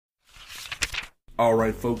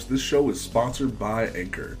Alright folks, this show is sponsored by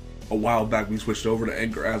Anchor. A while back we switched over to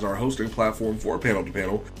Anchor as our hosting platform for Panel to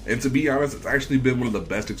Panel, and to be honest, it's actually been one of the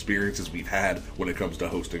best experiences we've had when it comes to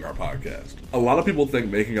hosting our podcast. A lot of people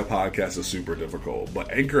think making a podcast is super difficult,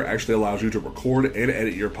 but Anchor actually allows you to record and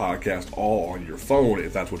edit your podcast all on your phone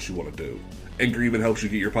if that's what you want to do. Anchor even helps you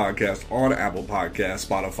get your podcast on Apple Podcasts,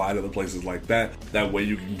 Spotify, and other places like that. That way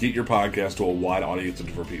you can get your podcast to a wide audience of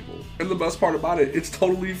different people. And the best part about it, it's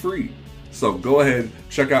totally free. So go ahead,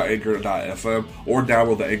 check out Anchor.fm or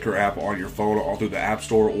download the Anchor app on your phone or through the App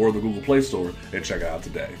Store or the Google Play Store and check it out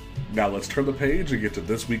today. Now let's turn the page and get to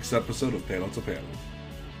this week's episode of Panel to Panel.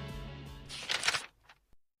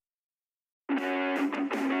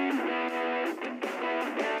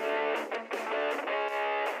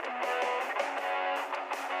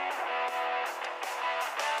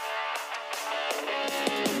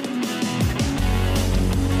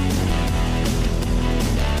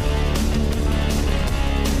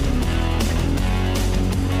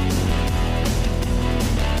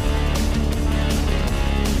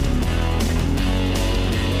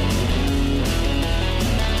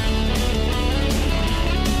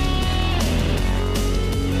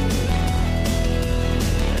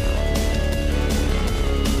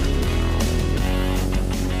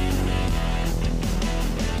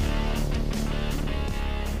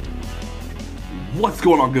 What's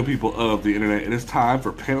going on, good people of the internet? It is time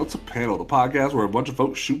for Panel to Panel, the podcast where a bunch of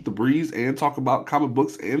folks shoot the breeze and talk about comic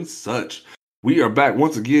books and such. We are back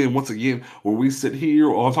once again, where we sit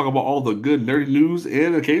here and talk about all the good nerdy news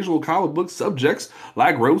and occasional comic book subjects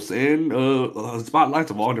like roasts and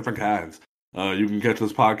spotlights of all different kinds. You can catch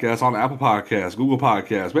this podcast on Apple Podcasts, Google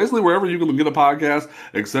Podcasts, basically wherever you can get a podcast,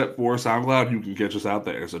 except for SoundCloud, you can catch us out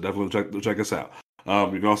there. So definitely check us out.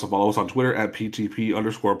 You can also follow us on Twitter at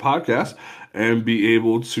PTP_podcast and be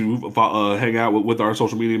able to hang out with our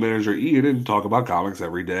social media manager, Ian, and talk about comics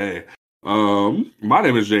every day. My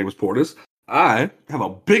name is James Portis. I have a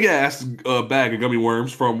big ass bag of gummy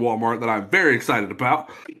worms from Walmart that I'm very excited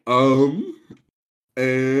about. And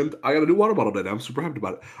I got a new water bottle today. I'm super happy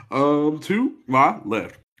about it. To my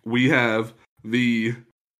left, we have the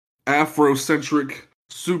Afrocentric,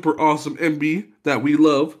 super awesome MB that we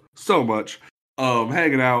love so much.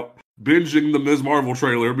 Hanging out, binging the Ms. Marvel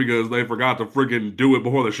trailer because they forgot to freaking do it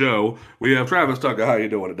before the show. We have Travis Tucker. How you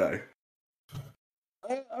doing today?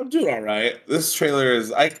 I'm doing all right. This trailer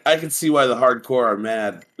is... I can see why the hardcore are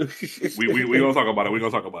mad. we gonna talk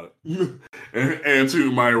about it. And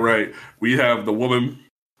to my right, we have the woman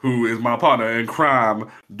who is my partner in crime,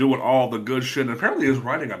 doing all the good shit, and apparently is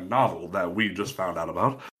writing a novel that we just found out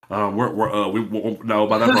about. We won't know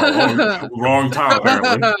about that for a long time,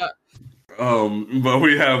 apparently. But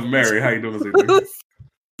we have Mary. How you doing this evening?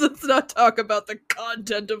 Let's not talk about the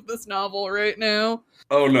content of this novel right now.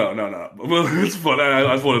 Oh, no. Well, it's fun. I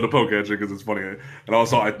just wanted to poke at you because it's funny. And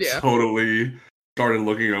also, I totally started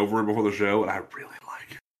looking over it before the show, and I really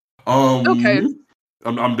like it. Okay.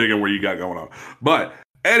 I'm digging where you got going on. But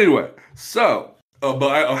anyway, so,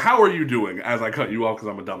 how are you doing as I cut you off because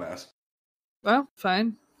I'm a dumbass? Well,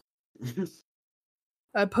 fine.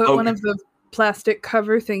 I put one of the plastic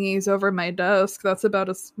cover thingies over my desk. That's about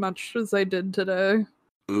as much as I did today.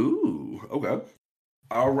 Ooh, okay.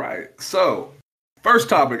 All right. So, first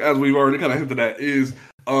topic, as we've already kind of hinted at, is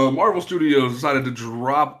Marvel Studios decided to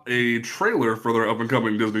drop a trailer for their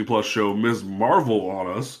up-and-coming Disney Plus show, Ms. Marvel, on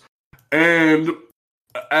us. And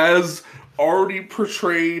as already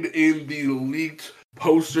portrayed in the leaked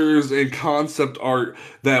posters and concept art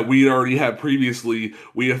that we already had previously,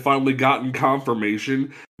 we have finally gotten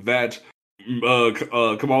confirmation that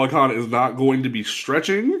Kamala Khan is not going to be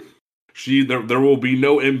stretching. There will be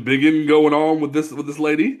no embiggen going on with this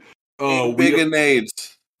lady.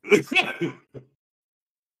 Embiggenades.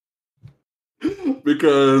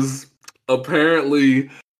 Because apparently,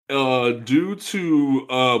 due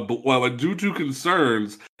to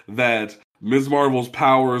concerns that Ms. Marvel's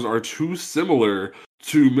powers are too similar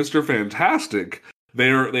to Mr. Fantastic, they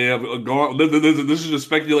have gone. This is just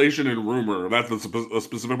speculation and rumor. That's a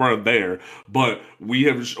specific part of there. But we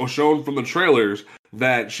have shown from the trailers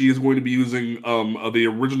that she is going to be using the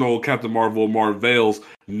original Captain Marvel, Marvel's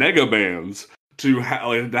Negabands to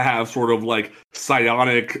have sort of like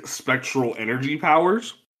psionic spectral energy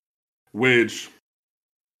powers. Which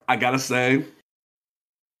I gotta say,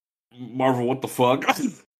 Marvel, what the fuck?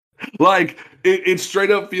 Like, it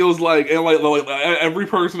straight up feels like, and like every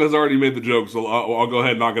person has already made the joke, so I'll go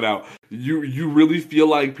ahead and knock it out. You really feel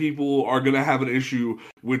like people are gonna have an issue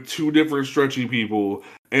with two different stretchy people,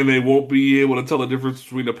 and they won't be able to tell the difference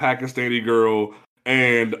between a Pakistani girl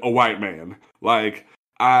and a white man. Like,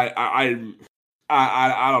 I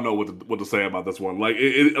I don't know what to say about this one. Like,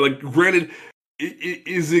 granted,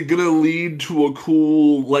 is it gonna lead to a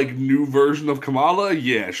cool like new version of Kamala?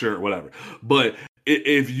 Yeah, sure, whatever. But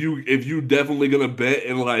if you definitely gonna bet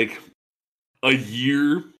in like a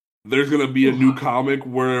year, there's gonna be a new comic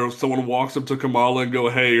where someone walks up to Kamala and go,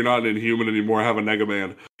 "Hey, you're not an Inhuman anymore. Have a Nega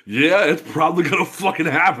Man." Yeah, it's probably gonna fucking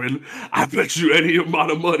happen. I bet you any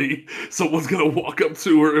amount of money, someone's gonna walk up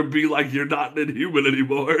to her and be like, "You're not an Inhuman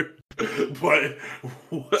anymore." But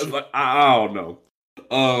I don't know.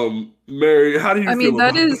 Mary, how do you feel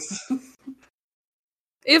about this?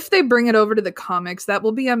 If they bring it over to the comics, that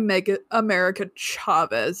will be a mega America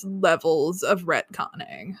Chavez levels of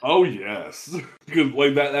retconning. Oh yes, because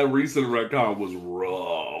like that recent retcon was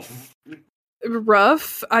rough.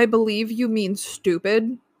 Rough? I believe you mean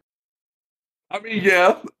stupid. I mean,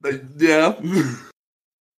 yeah.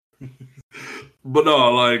 But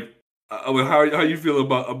no, like, I mean, how you feel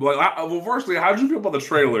about like? Well, firstly, how did you feel about the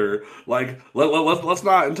trailer? Like, let's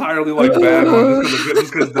not entirely like bad on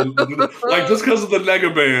just because of the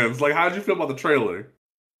Nega bands. Like, how did you feel about the trailer?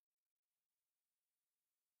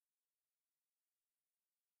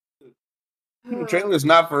 The trailer's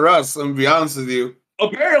not for us. I'm gonna be honest with you.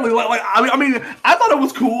 Apparently, like I mean, I thought it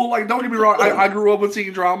was cool. Like, don't get me wrong, I grew up with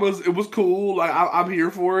teen dramas. It was cool. Like, I'm here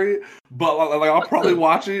for it. But like I'll probably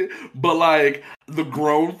watch it. But like the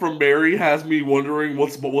groan from Mary has me wondering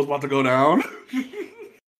what's about to go down.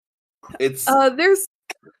 It's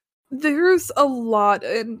there's a lot,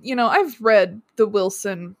 and I've read the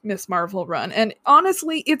Wilson Miss Marvel run, and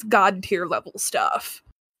honestly, it's god tier level stuff.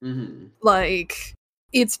 Mm-hmm. Like,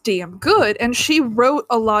 it's damn good, and she wrote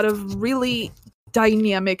a lot of really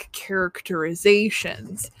dynamic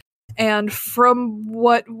characterizations. And from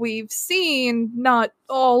what we've seen, not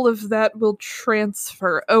all of that will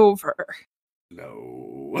transfer over.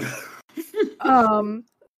 No.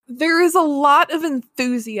 There is a lot of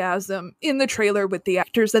enthusiasm in the trailer with the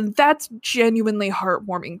actors, and that's genuinely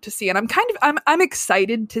heartwarming to see. And I'm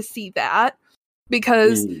excited to see that.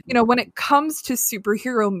 Because, when it comes to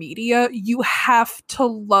superhero media, you have to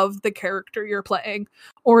love the character you're playing,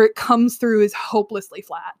 or it comes through as hopelessly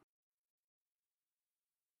flat.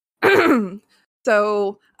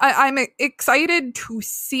 So, I'm excited to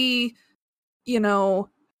see, I'm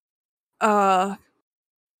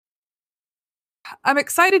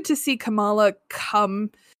excited to see Kamala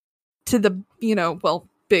come to the,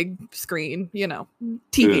 big screen,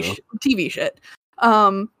 TV shit.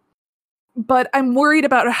 But I'm worried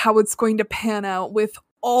about how it's going to pan out with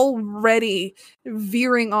already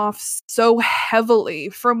veering off so heavily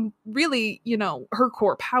from really, her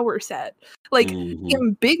core power set. Like,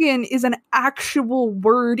 embiggen is an actual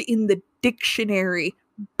word in the dictionary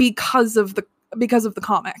because of the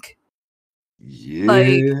comic. Yeah.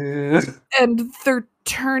 Like, and they're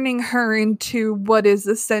turning her into what is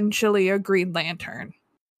essentially a Green Lantern.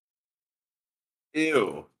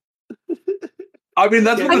 Ew. I mean,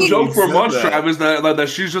 that's been the joke for months, Travis, that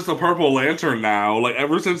she's just a Purple Lantern now. Like,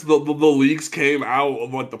 ever since the leaks came out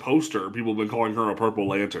of, like, the poster, people have been calling her a Purple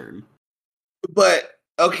Lantern. But,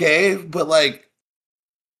 okay, but, like,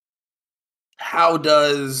 how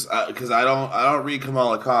does... Because I don't read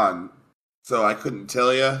Kamala Khan, so I couldn't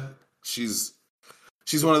tell you. She's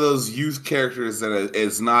one of those youth characters that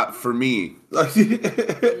is not for me.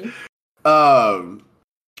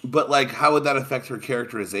 But, like, how would that affect her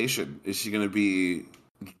characterization? Is she going to be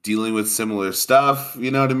dealing with similar stuff? You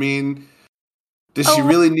know what I mean? Does she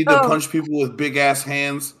really need to punch people with big-ass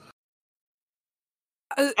hands?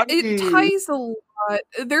 It ties a lot.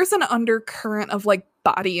 There's an undercurrent of, like,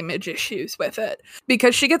 body image issues with it.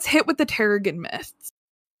 Because she gets hit with the Terrigen Mists.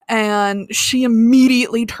 And she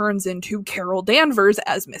immediately turns into Carol Danvers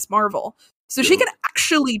as Miss Marvel. So she can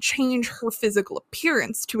actually change her physical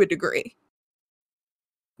appearance to a degree.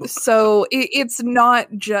 So it's not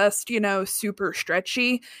just, super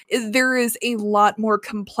stretchy. There is a lot more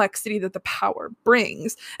complexity that the power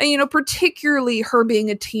brings. And, particularly her being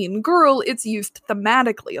a teen girl, it's used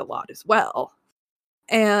thematically a lot as well.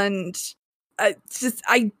 And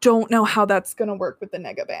I don't know how that's going to work with the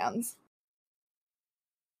Nega bands.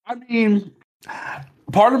 I mean,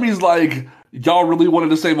 part of me is like, y'all really wanted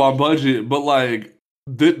to save on budget, but like,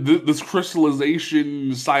 this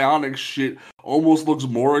crystallization psionic shit almost looks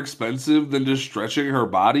more expensive than just stretching her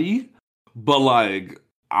body. But like,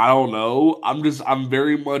 I don't know. I'm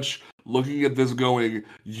very much looking at this going,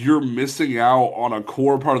 you're missing out on a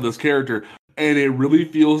core part of this character. And it really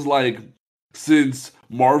feels like since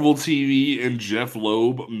Marvel TV and Jeff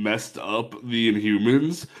Loeb messed up the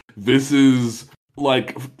Inhumans, this is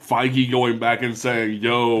like Feige going back and saying,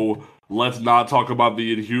 yo, let's not talk about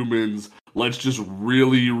the Inhumans. Let's just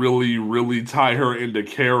really, really, really tie her into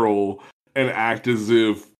Carol and act as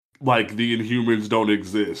if like the Inhumans don't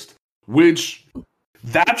exist. Which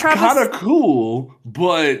that's kind of cool,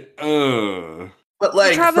 but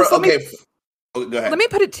like Travis, go ahead. Let me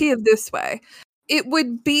put it to you this way. It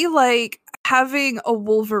would be like having a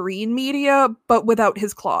Wolverine media, but without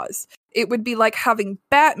his claws. It would be like having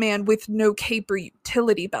Batman with no cape or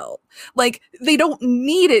utility belt. Like, they don't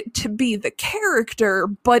need it to be the character,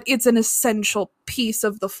 but it's an essential piece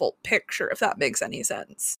of the full picture, if that makes any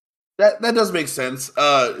sense. That does make sense.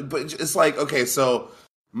 But it's like, okay, so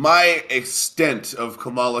my extent of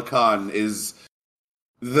Kamala Khan is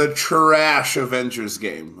the trash Avengers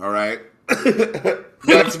game, all right?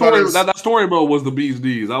 that story mode was the bee's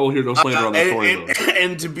knees. I will hear no slander on that story mode.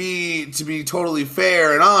 And to be totally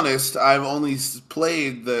fair and honest, I've only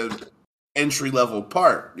played the entry level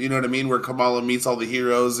part. You know what I mean? Where Kamala meets all the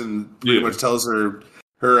heroes and pretty much tells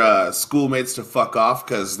her schoolmates to fuck off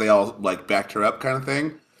because they all like backed her up, kind of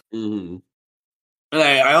thing. Mm-hmm. And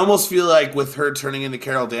I almost feel like with her turning into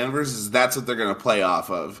Carol Danvers, that's what they're going to play off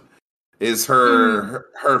of. Is her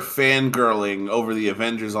fangirling over the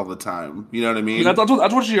Avengers all the time? You know what I mean?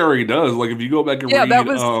 That's what she already does. Like if you go back and read,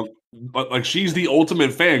 like she's the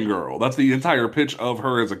ultimate fangirl. That's the entire pitch of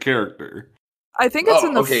her as a character. I think it's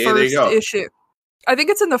in the first issue. I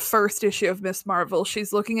think it's in the first issue of Ms. Marvel.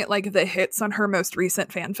 She's looking at like the hits on her most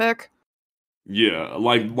recent fanfic. Yeah,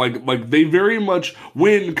 like they very much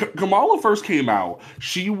when Kamala first came out,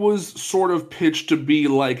 she was sort of pitched to be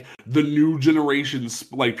like the new generation's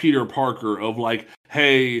like Peter Parker of like,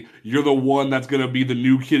 hey, you're the one that's gonna be the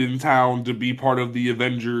new kid in town to be part of the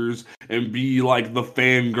Avengers and be like the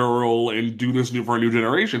fangirl and do this new for a new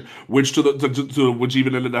generation. Which which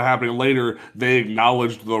even ended up happening later. They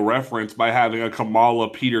acknowledged the reference by having a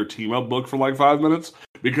Kamala Peter team up book for like 5 minutes.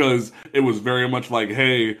 Because it was very much like,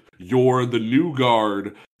 hey, you're the new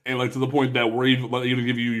guard, and like to the point that we're even going to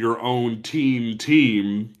give you your own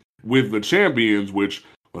team with the champions, which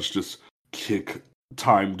let's just kick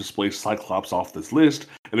time displaced Cyclops off this list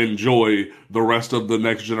and enjoy the rest of the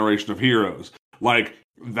next generation of heroes. Like,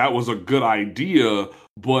 that was a good idea,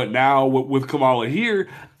 but now with Kamala here,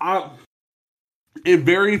 it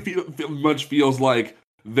very much feels like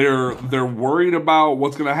they're worried about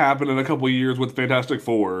what's going to happen in a couple of years with Fantastic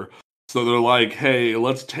Four. So they're like, hey,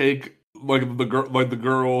 let's take like the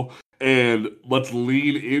girl and let's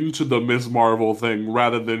lean into the Ms. Marvel thing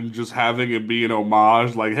rather than just having it be an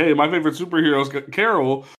homage. Like, hey, my favorite superhero is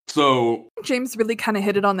Carol. So James really kind of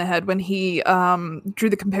hit it on the head when he drew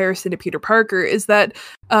the comparison to Peter Parker. Is that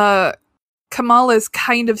Kamala's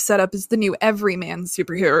kind of set up as the new everyman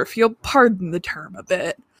superhero, if you'll pardon the term a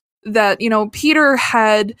bit. That, you know, Peter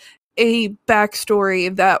had a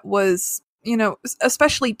backstory that was, you know,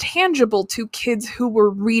 especially tangible to kids who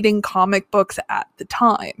were reading comic books at the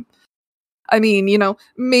time. I mean, you know,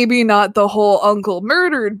 maybe not the whole uncle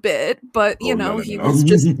murdered bit, but, you know, he was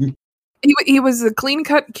just, he was a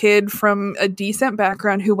clean-cut kid from a decent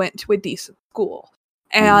background who went to a decent school.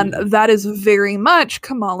 And that is very much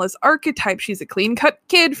Kamala's archetype. She's a clean-cut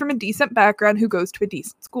kid from a decent background who goes to a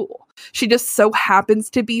decent school. She just so happens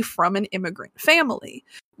to be from an immigrant family,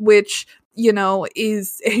 which, you know,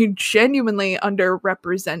 is a genuinely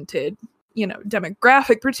underrepresented, you know,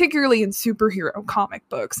 demographic, particularly in superhero comic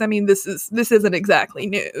books. I mean, this isn't exactly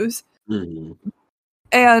news.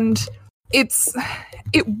 And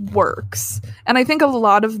it works. And I think a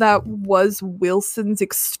lot of that was Wilson's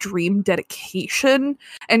extreme dedication.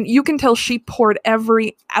 And you can tell she poured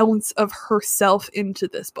every ounce of herself into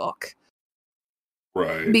this book.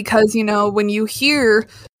 Right. Because, you know, when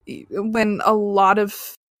a lot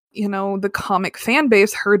of, you know, the comic fan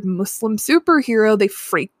base heard Muslim superhero, they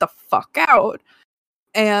freaked the fuck out.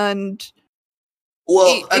 And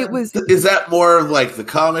it was... Is that more of like the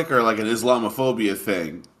comic or like an Islamophobia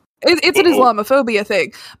thing? It's an Islamophobia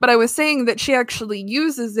thing, but I was saying that she actually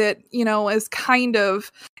uses it, you know, as kind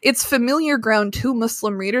of, it's familiar ground to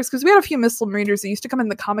Muslim readers, because we had a few Muslim readers that used to come in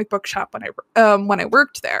the comic book shop when I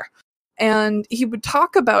worked there. And he would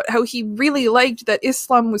talk about how he really liked that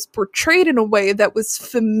Islam was portrayed in a way that was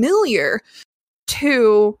familiar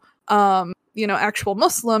to, you know, actual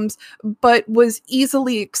Muslims, but was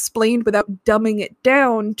easily explained without dumbing it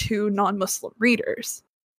down to non-Muslim readers.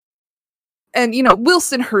 And, you know,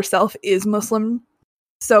 Wilson herself is Muslim,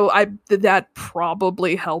 so that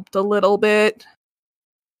probably helped a little bit.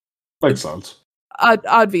 Makes sense.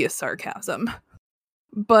 Obvious sarcasm.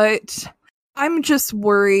 But I'm just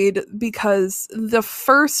worried because the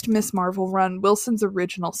first Ms. Marvel run, Wilson's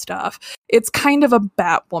original stuff, it's kind of a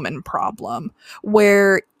Batwoman problem,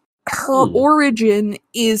 where her origin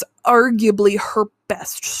is arguably her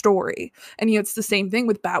best story. And it's the same thing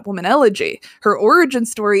with Batwoman Elegy. Her origin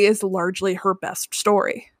story is largely her best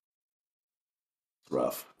story.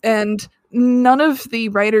 Rough. And none of the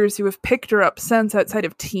writers who have picked her up since outside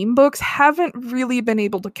of team books haven't really been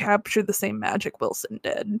able to capture the same magic Wilson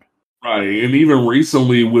did. Right, and even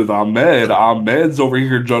recently with Ahmed's over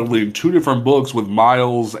here juggling 2 different books with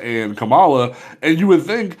Miles and Kamala, and you would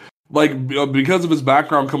think, like, because of his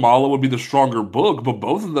background, Kamala would be the stronger book, but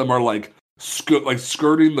both of them are, like,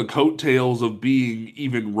 skirting the coattails of being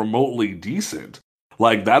even remotely decent.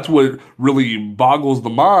 Like, that's what really boggles the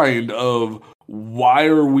mind of why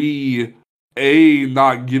are we,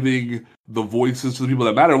 not giving the voices to the people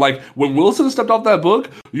that matter. Like, when Wilson stepped off that book,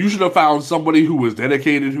 you should have found somebody who was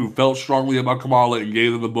dedicated, who felt strongly about Kamala, and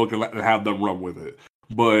gave them the book and have them run with it.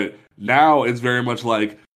 But now it's very much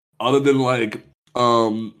like, other than like,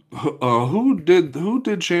 who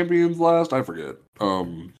did Champions last? I forget.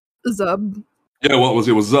 Zub. Yeah, what was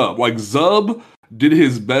it? Was Zub. Like, Zub did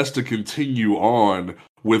his best to continue on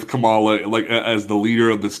with Kamala, like, as the leader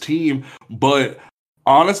of this team, but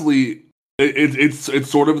honestly, it's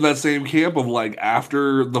sort of in that same camp of, like,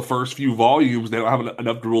 after the first few volumes, they don't have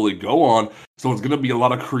enough to really go on, so it's going to be a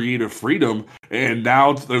lot of creative freedom, and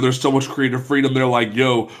now there's so much creative freedom, they're like,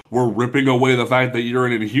 yo, we're ripping away the fact that you're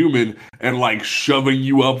an Inhuman, and, like, shoving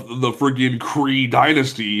you up the friggin' Kree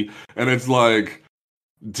dynasty, and it's like,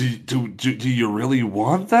 do you really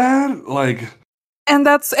want that? Like... And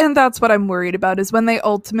that's what I'm worried about, is when they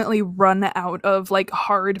ultimately run out of, like,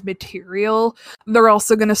 hard material, they're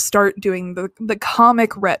also going to start doing the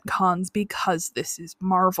comic retcons because this is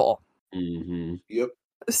Marvel. Mm-hmm. Yep.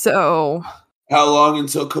 So... How long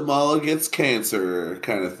until Kamala gets cancer,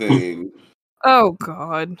 kind of thing. Oh,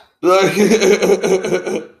 God. Or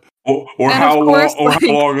how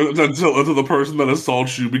long until the person that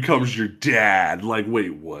assaults you becomes your dad? Like,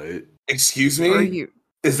 wait, what? Excuse me?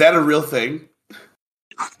 Is that a real thing?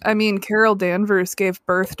 I mean, Carol Danvers gave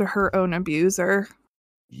birth to her own abuser.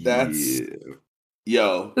 That's...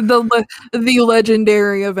 Yo. The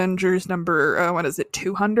legendary Avengers number, what is it,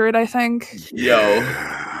 200, I think? Yo.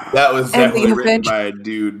 That was definitely written by a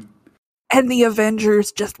dude. And the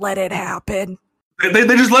Avengers just let it happen. They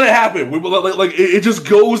just let it happen. Like it just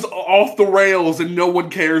goes off the rails and no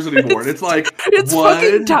one cares anymore. And it's like, it's what?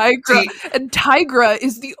 Fucking Tigra. And Tigra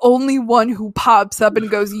is the only one who pops up and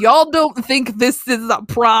goes, y'all don't think this is a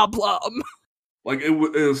problem. Like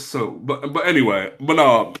it is so, but anyway,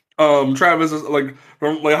 Travis is like,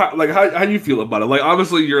 how do you feel about it? Like,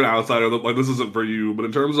 obviously you're an outsider, like this isn't for you, but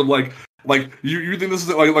in terms of like you think this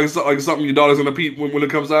is like something your daughter's gonna peep when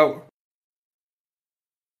it comes out?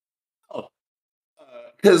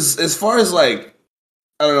 Because as far as, like,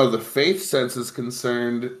 I don't know, the faith sense is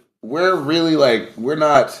concerned, we're really, like, we're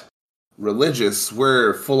not religious.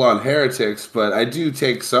 We're full-on heretics, but I do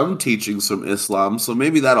take some teachings from Islam, so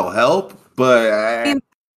maybe that'll help, but...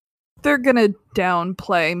 They're gonna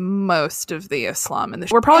downplay most of the Islam in the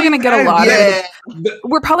show. We're probably gonna get a lot of it.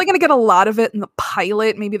 We're probably gonna get a lot of it in the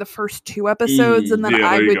pilot, maybe the first 2 episodes, and then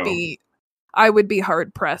I would be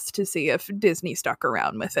hard-pressed to see if Disney stuck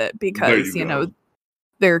around with it, because, you know,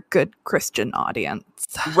 they're a good Christian audience.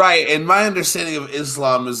 Right, and my understanding of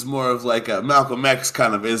Islam is more of like a Malcolm X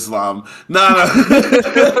kind of Islam. Not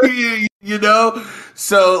a, you know?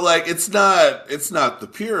 So, like, it's not the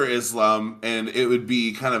pure Islam, and it would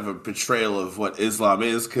be kind of a betrayal of what Islam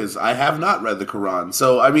is, because I have not read the Quran.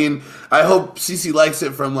 So, I mean, I hope Cece likes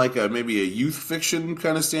it from, like, maybe a youth fiction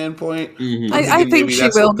kind of standpoint. Mm-hmm. I think she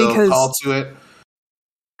will, because call to it.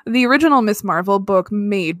 The original Miss Marvel book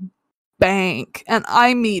made bank, and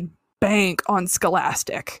I mean bank, on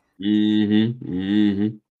Scholastic.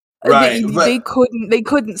 Right, they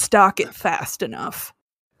couldn't stock it fast enough.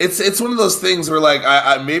 It's one of those things where, like,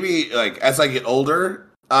 I maybe, like, as I get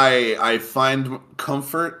older, I find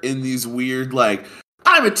comfort in these weird, like,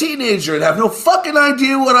 I'm a teenager and have no fucking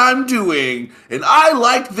idea what I'm doing, and I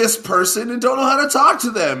like this person and don't know how to talk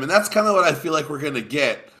to them, and that's kind of what I feel like we're gonna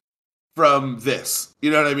get from this.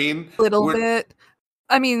 You know what I mean? Little bit.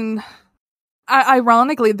 I mean,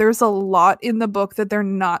 ironically, there's a lot in the book that they're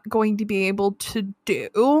not going to be able to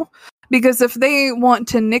do, because if they want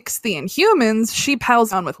to nix the Inhumans, she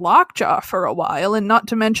pals on with Lockjaw for a while, and not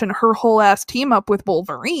to mention her whole ass team up with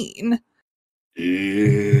Wolverine.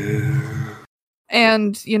 Yeah.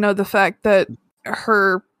 And, you know, the fact that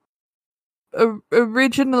her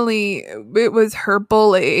originally it was her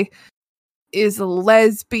bully is a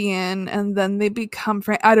lesbian, and then they become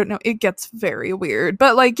friends. I don't know. It gets very weird.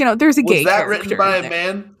 But, like, you know, there's a gay character. Was that written by a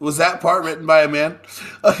man? Was that part written by a man?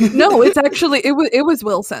 No, it's actually, it was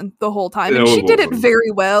Wilson the whole time. And she did it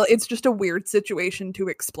very well. It's just a weird situation to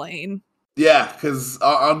explain. Yeah, because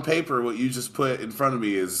on paper, what you just put in front of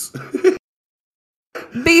me is...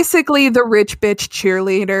 Basically, the rich bitch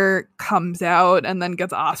cheerleader comes out and then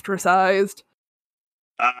gets ostracized.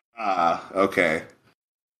 Okay.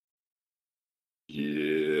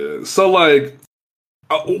 Yeah. So, like,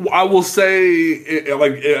 I will say,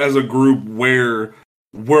 like, as a group, we're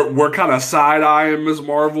kind of side-eyeing Ms.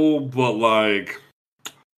 Marvel, but, like...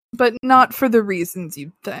 But not for the reasons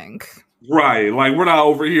you'd think. Right, like, we're not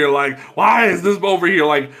over here, like, why is this over here?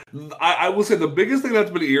 Like, I will say the biggest thing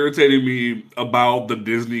that's been irritating me about the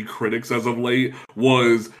Disney critics as of late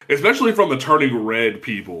was, especially from the Turning Red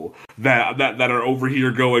people, that are over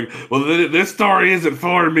here going, well, this story isn't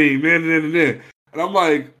for me, and I'm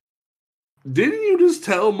like, didn't you just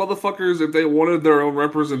tell motherfuckers if they wanted their own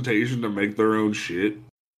representation to make their own shit?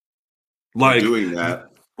 Like, doing that.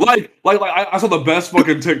 Like I saw the best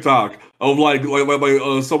fucking TikTok of like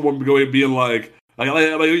someone being like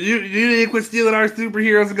you need to quit stealing our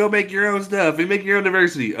superheroes and go make your own stuff and make your own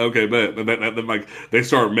diversity. Okay, but then like they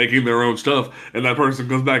start making their own stuff, and that person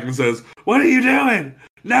comes back and says, "What are you doing?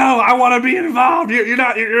 No, I want to be involved.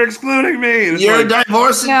 You're excluding me." Your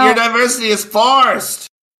diversity is forced.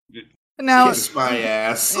 Now, kiss my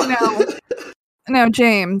ass. Now,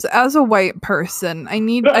 James, as a white person, I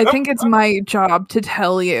think it's my job to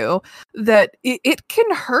tell you that it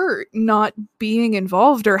can hurt not being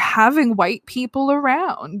involved or having white people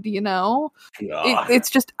around, you know? It's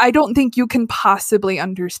just, I don't think you can possibly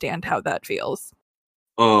understand how that feels.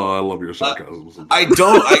 Oh, I love your sarcasm. I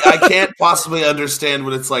can't possibly understand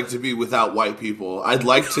what it's like to be without white people. I'd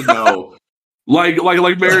like to know. Like,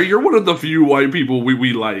 Mary, you're one of the few white people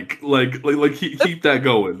we like. Keep that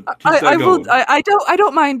going. I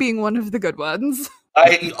don't mind being one of the good ones.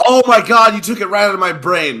 Oh my god, you took it right out of my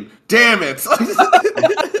brain. Damn it.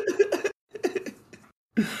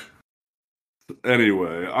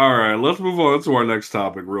 Anyway, all right, let's move on to our next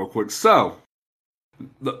topic real quick. So,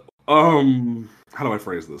 how do I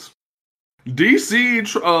phrase this? DC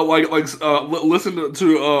listened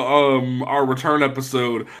to our return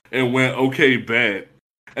episode and went, okay, bet.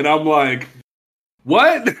 And I'm like,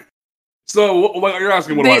 what? So you're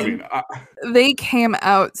asking what do I mean? They came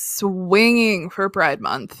out swinging for Pride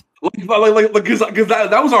Month. Because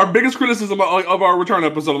that was our biggest criticism of our return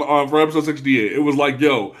episode for episode 68. It was like,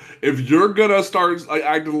 yo, if you're gonna start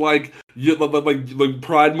acting like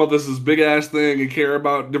Pride Month is this big ass thing and care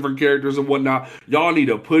about different characters and whatnot, y'all need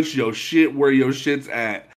to put your shit where your shit's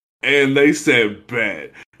at. And they said,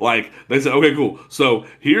 bet. Like, they said, okay, cool. So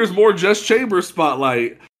here's more Just Chambers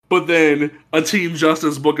spotlight. But then a Team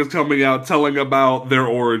Justice book is coming out telling about their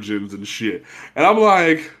origins and shit. And I'm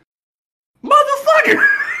like, motherfucker!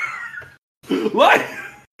 Like,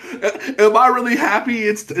 am I really happy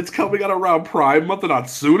it's coming out around Pride Month and not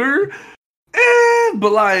sooner?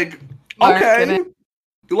 But like, okay.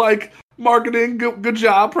 Like, marketing, good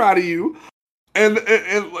job, proud of you. And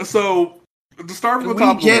so, to start from the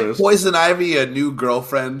top of the list. Get Poison Ivy a new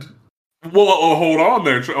girlfriend? Well, hold on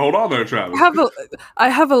there, Travis. I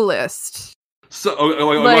have a list. So,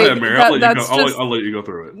 go ahead, Mary. I'll let you go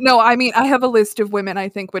through it. No, I mean, I have a list of women I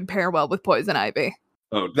think would pair well with Poison Ivy.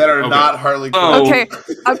 That are not Harley Quinn. Okay,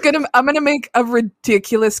 I'm gonna make a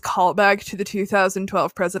ridiculous callback to the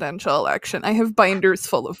 2012 presidential election. I have binders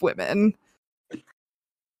full of women.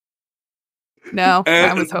 No,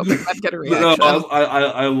 I was hoping I'd get a reaction. No,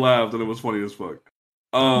 I laughed and it was funny as fuck.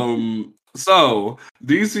 So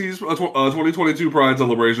DC's 2022 Pride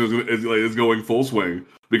celebration is going full swing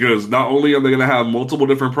because not only are they going to have multiple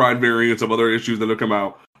different Pride variants of other issues that have come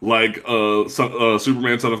out, like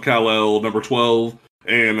Superman Son of Kal-El number 12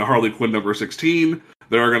 and Harley Quinn number 16,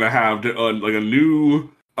 they are going to have like a new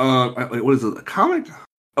what is it? A comic?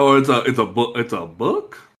 Oh, it's a book. It's a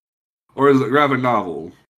book, or is it a graphic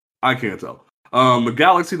novel? I can't tell. The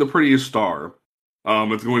Galaxy, the Prettiest Star.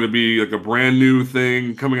 It's going to be like a brand new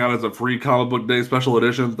thing coming out as a free comic book day special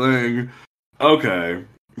edition thing. Okay,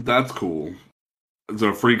 that's cool. It's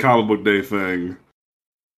a free comic book day thing.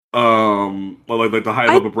 Like to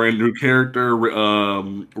hype up a brand new character,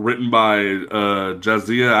 written by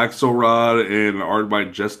Jazia Axelrod and art by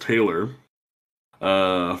Jess Taylor.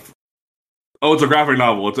 It's a graphic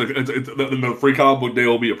novel. It's the free comic book day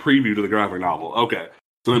will be a preview to the graphic novel. Okay.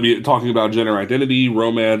 So they'll be talking about gender identity,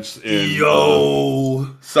 romance, and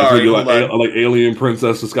sorry, like alien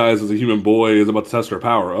princess disguised as a human boy is about to test her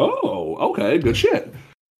power. Oh, okay, good shit.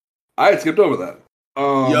 I skipped over that.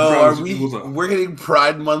 Yo, we're getting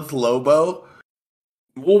Pride Month Lobo?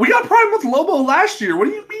 Well, we got Pride Month Lobo last year. What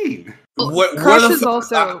do you mean? Crush is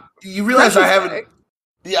also. You realize I haven't.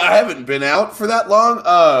 Yeah, I haven't been out for that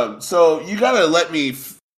long. So you gotta let me.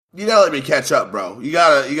 You gotta let me catch up, bro. You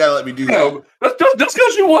gotta let me do that. Just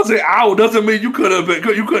because you wasn't out doesn't mean you couldn't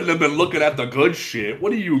have been looking at the good shit.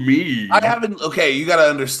 What do you mean? I haven't. Okay, you gotta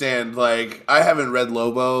understand. Like, I haven't read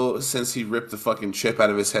Lobo since he ripped the fucking chip out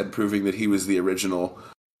of his head, proving that he was the original.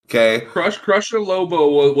 Okay. Crush and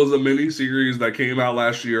Lobo was a mini series that came out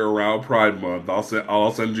last year around Pride Month.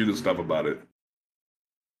 I'll send you the stuff about it.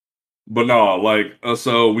 But no, like,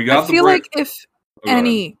 so we got. I feel like if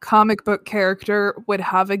any comic book character would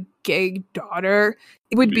have a gay daughter,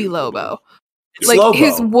 it would be Lobo. Like Lobo.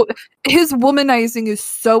 His womanizing is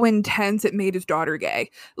so intense it made his daughter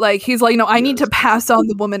gay. Like, he's like, I need to pass on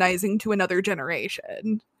the womanizing to another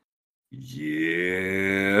generation.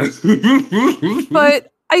 Yeah.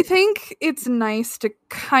 But I think it's nice to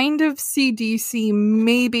kind of see DC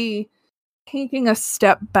maybe taking a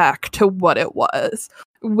step back to what it was,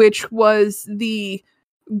 which was the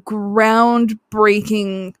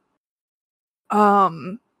groundbreaking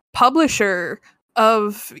publisher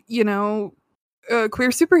of, queer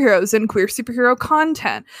superheroes and queer superhero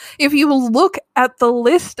content. If you look at the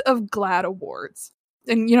list of GLAAD awards,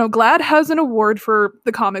 and GLAAD has an award for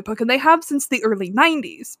the comic book, and they have since the early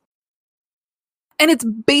 90s. And it's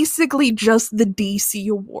basically just the DC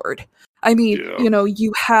award. I mean,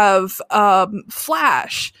 you have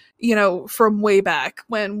Flash, from way back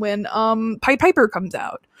when Pied Piper comes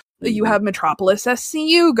out. You have Metropolis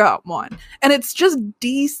SCU got one. And it's just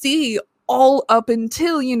DC all up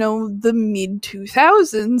until, the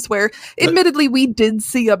mid-2000s, where admittedly we did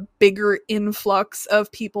see a bigger influx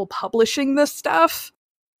of people publishing this stuff.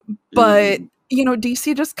 But,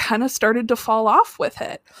 DC just kind of started to fall off with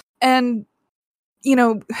it. And,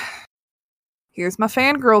 here's my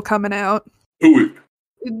fangirl coming out.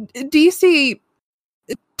 DC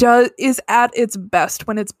is at its best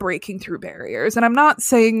when it's breaking through barriers. And I'm not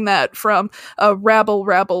saying that from a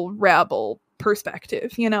rabble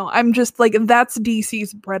perspective. I'm just like, that's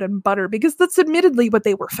DC's bread and butter, because that's admittedly what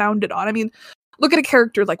they were founded on. I mean, look at a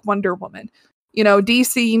character like Wonder Woman.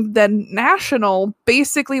 DC, then National,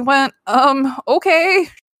 basically went, okay,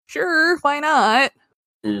 sure, why not?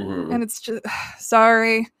 Mm-hmm. And it's just,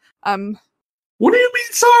 sorry. What do you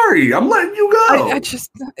mean, sorry? I'm letting you go. I just,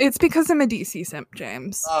 it's because I'm a DC simp,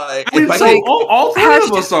 James. All three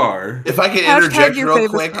of us are. If I can interject real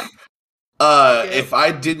quick, if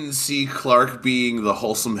I didn't see Clark being the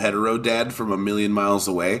wholesome hetero dad from a million miles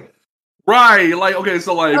away. Right, like, okay,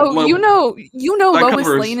 so like... Oh, Lois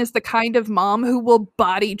Lane is the kind of mom who will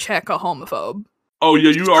body check a homophobe. Oh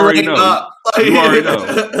yeah, you already know. You already know.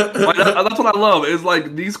 Like, that's what I love. Is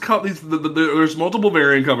like there's multiple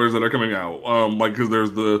variant covers that are coming out. Because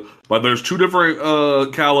there's two different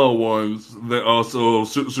Kal-El ones. That also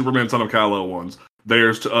Superman Son of Kal-El ones.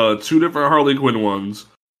 There's two different Harley Quinn ones.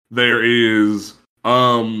 There is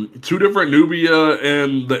two different Nubia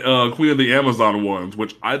and the Queen of the Amazon ones,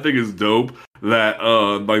 which I think is dope. That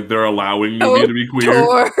like they're allowing Nubia to be queer.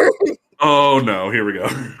 Oh no, here we go.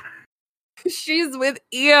 She's with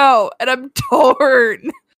EO, and I'm torn.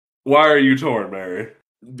 Why are you torn, Mary?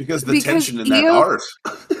 Because the tension in that art.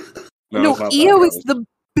 No, EO is the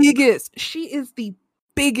biggest. She is the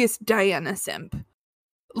biggest Diana simp.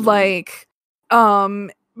 Like, before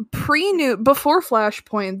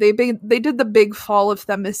Flashpoint, they did the big fall of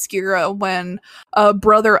Themyscira when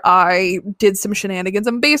Brother Eye did some shenanigans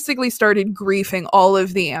and basically started griefing all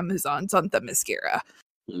of the Amazons on Themyscira.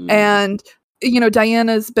 And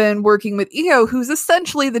Diana's been working with EO, who's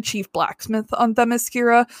essentially the chief blacksmith on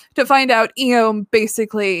Themyscira, to find out EO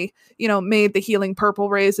basically, made the healing purple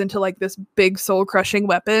rays into like this big soul-crushing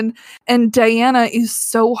weapon. And Diana is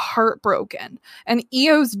so heartbroken. And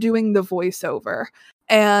EO's doing the voiceover.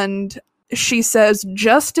 And she says,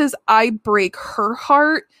 just as I break her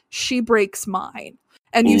heart, she breaks mine.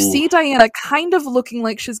 And you see Diana kind of looking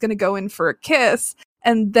like she's going to go in for a kiss,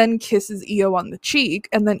 and then kisses EO on the cheek,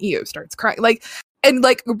 and then EO starts crying. And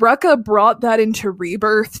Rucka brought that into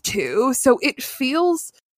Rebirth too, so it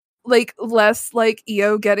feels like less like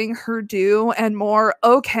EO getting her due and more,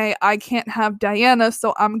 okay, I can't have Diana,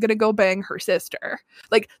 so I'm gonna go bang her sister.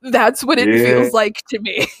 Like, that's what it feels like to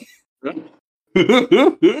me.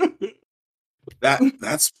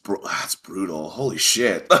 That's brutal. Holy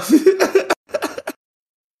shit.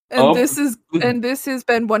 And this has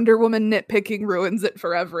been Wonder Woman nitpicking ruins it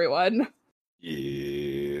for everyone.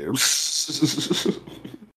 Yeah.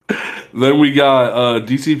 Then we got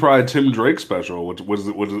DC Pride Tim Drake special, which is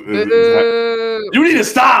that? You need to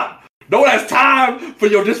stop. No one has time for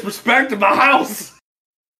your disrespect in my house.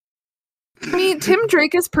 I mean, Tim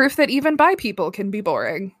Drake is proof that even bi people can be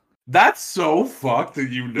boring. That's so fucked that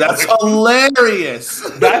you know. That's hilarious.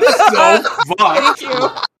 That's so fucked. Thank you.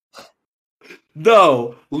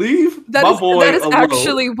 No, leave my boy That is alone.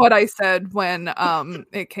 actually what I said when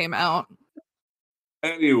it came out.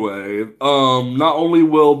 Anyway, not only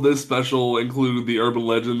will this special include the urban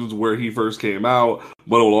legends where he first came out,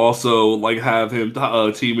 but it'll also like have him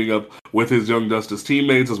teaming up with his Young Justice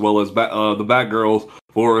teammates as well as the Batgirls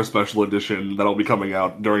for a special edition that'll be coming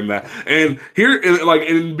out during that. And here,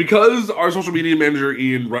 and because our social media manager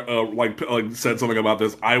Ian said something about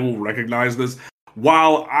this, I will recognize this.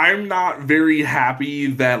 While I'm not very happy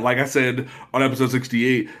that, like I said on episode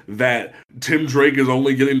 68, that Tim Drake is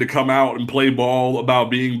only getting to come out and play ball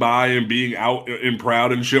about being bi and being out and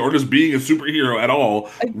proud and shit, or just being a superhero at all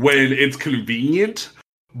when it's convenient.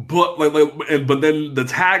 But but then the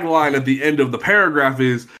tagline at the end of the paragraph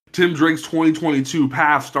is Tim Drake's 2022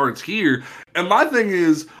 path starts here. And my thing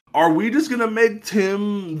is, are we just gonna make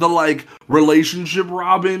Tim the like relationship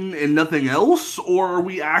Robin and nothing else, or are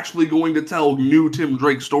we actually going to tell new Tim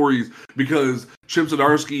Drake stories? Because Chip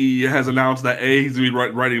Zdarsky has announced that A, he's gonna be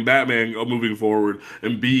writing Batman moving forward,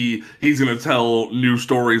 and B, he's gonna tell new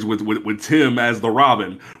stories with Tim as the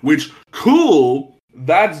Robin. Which cool,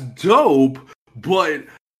 that's dope, but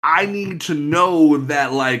I need to know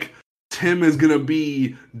that like Tim is gonna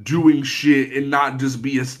be doing shit and not just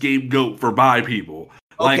be a scapegoat for bi people.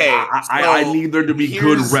 Like, okay, I need there to be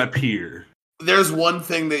good rep here. There's one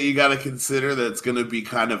thing that you got to consider that's going to be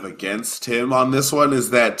kind of against him on this one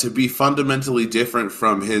is that to be fundamentally different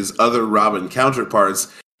from his other Robin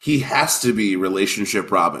counterparts, he has to be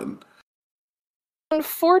relationship Robin.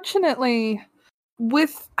 Unfortunately,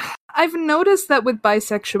 I've noticed that with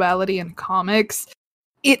bisexuality in comics,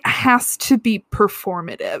 it has to be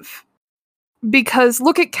performative. Because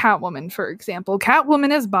look at Catwoman, for example.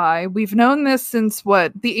 Catwoman is bi. We've known this since,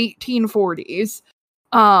 the 1840s.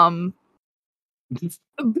 But,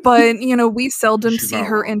 we seldom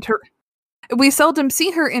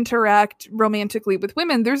see her interact romantically with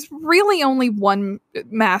women. There's really only one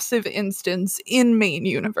massive instance in main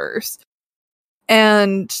universe.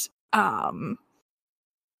 And,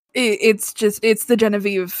 it's the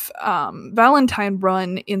Genevieve Valentine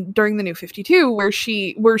run during the New 52 where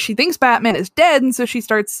she thinks Batman is dead, and so she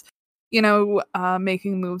starts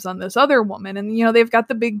making moves on this other woman, and they've got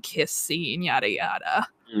the big kiss scene, yada yada.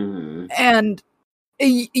 Mm-hmm. And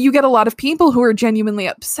you get a lot of people who are genuinely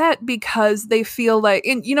upset because they feel like,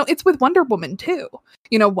 and it's with Wonder Woman too.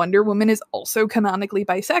 Wonder Woman is also canonically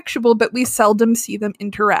bisexual, but we seldom see them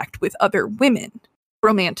interact with other women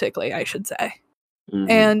romantically, I should say. Mm-hmm.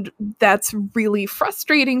 And that's really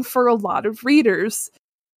frustrating for a lot of readers.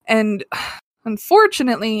 And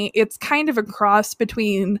unfortunately, it's kind of a cross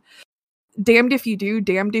between damned if you do,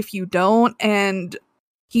 damned if you don't, and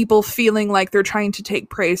people feeling like they're trying to take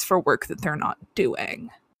praise for work that they're not doing.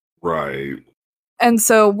 Right. And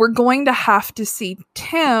so we're going to have to see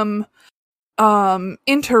Tim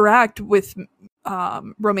interact with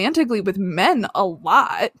romantically with men a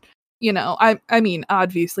lot. I mean,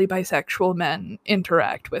 obviously bisexual men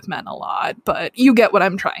interact with men a lot, but you get what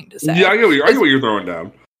I'm trying to say. Yeah, I get what you're throwing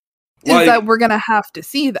down. Is that we're going to have to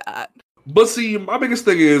see that. But see, my biggest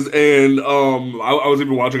thing is, and I was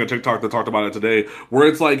even watching a TikTok that talked about it today, where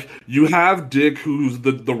it's like, you have Dick, who's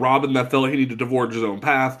the Robin that felt he needed to forge his own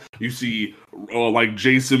path. You see, like,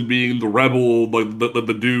 Jason being the rebel, like,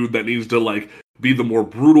 the dude that needs to, like, be the more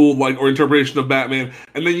brutal, like, or interpretation of Batman.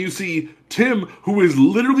 And then you see Tim, who is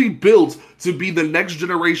literally built to be the next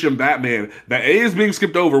generation Batman, that A is being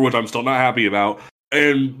skipped over, which I'm still not happy about,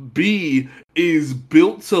 and B is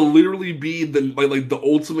built to literally be the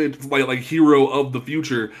ultimate like hero of the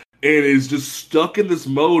future, and is just stuck in this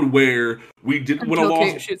mode where we didn't want to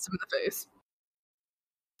lose. Kate shoots him in the face.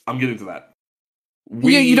 I'm getting to that.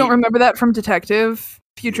 You don't remember that from Detective?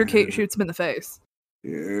 Future Kate shoots him in the face.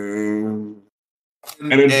 Yeah.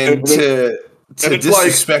 And to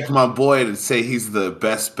disrespect my boy to say he's the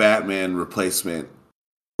best Batman replacement,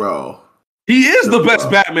 bro. He is the best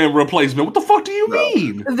Batman replacement. What the fuck do you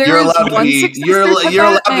mean? You're allowed to be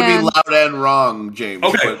loud and wrong, James.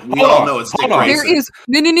 Okay, but we all know it's Dick Grayson. There is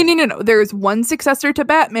no. There is one successor to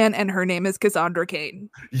Batman, and her name is Cassandra Cain.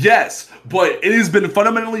 Yes, but it has been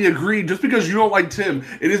fundamentally agreed. Just because you don't like Tim,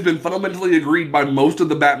 it has been fundamentally agreed by most of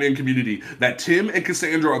the Batman community that Tim and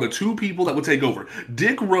Cassandra are the two people that would take over.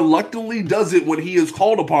 Dick reluctantly does it when he is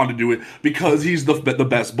called upon to do it because he's the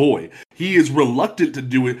best boy. He is reluctant to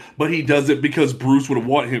do it, but he does it because Bruce would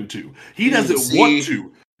want him to. He doesn't want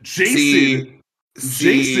to. Jason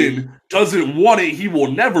Jason doesn't want it. He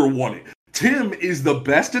will never want it. Tim is the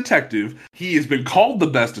best detective. He has been called the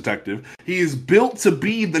best detective. He is built to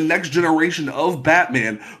be the next generation of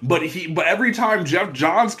Batman. But every time Jeff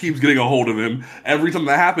Johns keeps getting a hold of him, every time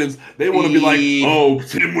that happens, they want to be like, "Oh,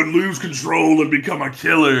 Tim would lose control and become a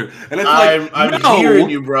killer." And it's I'm hearing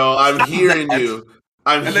you, bro. I'm hearing you.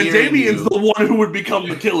 And then Damian's the one who would become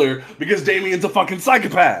the killer because Damian's a fucking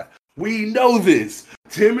psychopath. We know this.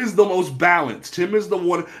 Tim is the most balanced. Tim is the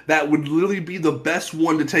one that would literally be the best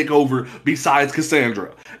one to take over besides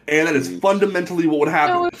Cassandra. And that is fundamentally what would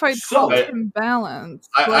happen. No, if I called him balanced.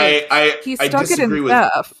 He stuck it in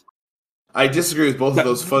Beth. I disagree with both of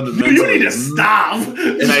those fundamentally. You need to stop.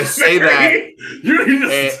 And I say that. You need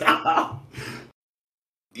to stop.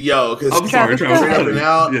 Yo, because I'm sorry,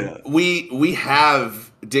 Travis. We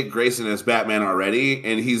have Dick Grayson as Batman already,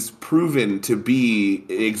 and he's proven to be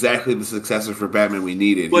exactly the successor for Batman we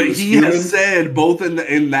needed. But he has said both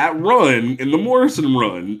in that run, in the Morrison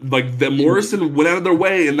run, like the Morrison went out of their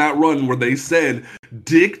way in that run where they said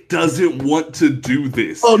Dick doesn't want to do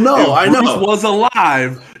this. Oh no, if Bruce know. Was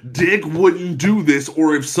alive, Dick wouldn't do this.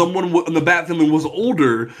 Or if someone in the Bat family was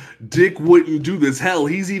older, Dick wouldn't do this. Hell,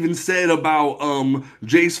 he's even said about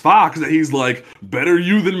Jace Fox that he's like, better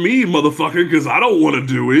you than me, motherfucker, because I don't want to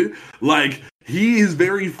do it. Like, he is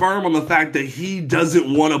very firm on the fact that he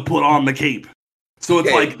doesn't want to put on the cape. So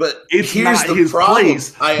it's but it's not his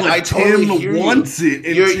place. I totally Tim wants it.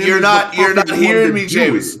 And you're not hearing me,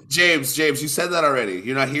 James. James, you said that already.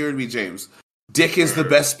 You're not hearing me, James. Dick is the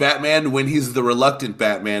best Batman when he's the reluctant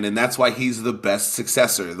Batman, and that's why he's the best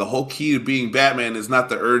successor. The whole key to being Batman is not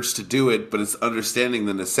the urge to do it, but it's understanding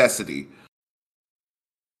the necessity.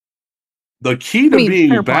 The key to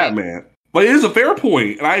being Batman, but it is a fair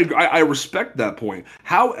point, and I respect that point.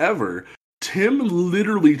 However, Tim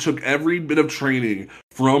literally took every bit of training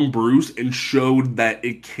from Bruce and showed that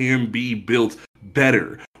it can be built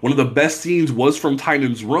better. One of the best scenes was from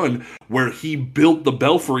Tynan's Run, where he built the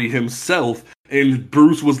Belfry himself, and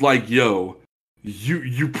Bruce was like, yo,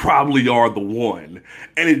 you probably are the one.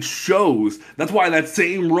 And it shows. That's why that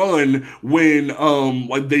same run, when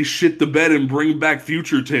like they shit the bed and bring back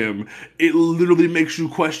future Tim, it literally makes you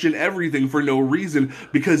question everything for no reason,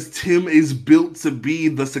 because Tim is built to be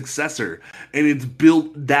the successor, and it's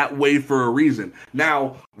built that way for a reason.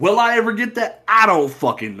 Now, will I ever get that? I don't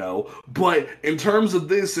fucking know. But in terms of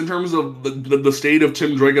this, in terms of the state of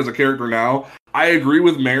Tim Drake as a character now, I agree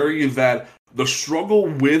with Mary that the struggle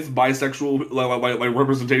with bisexual like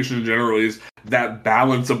representation in general is that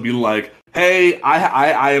balance of being like, hey,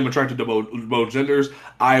 I am attracted to both genders.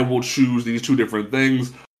 I will choose these two different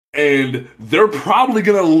things. And they're probably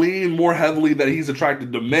going to lean more heavily that he's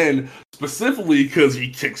attracted to men, specifically because he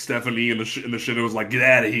kicked Stephanie in the shit and was like, get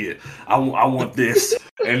out of here. I want this.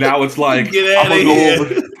 And now it's like, I'm going to go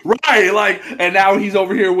over. Right. Like, and now he's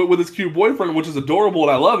over here with his cute boyfriend, which is adorable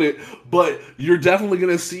and I love it. But you're definitely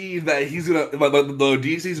going to see that he's going to, like, the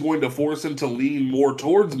DC's going to force him to lean more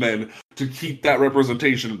towards men to keep that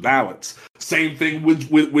representation balance. Same thing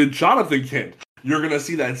with Jonathan Kent. You're going to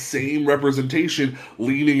see that same representation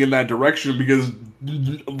leaning in that direction because,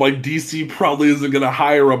 like, DC probably isn't going to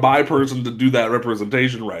hire a bi person to do that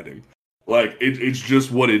representation writing. Like, it's just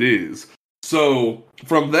what it is. So,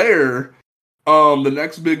 from there, the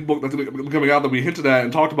next big book that's coming out that we hinted at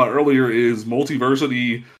and talked about earlier is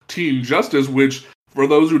Multiversity Teen Justice, which, for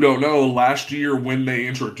those who don't know, last year when they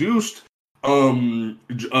introduced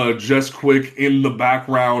Jess Quick in the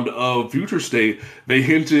background of Future State, they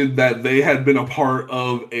hinted that they had been a part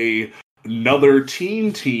of another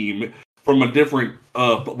teen team from a different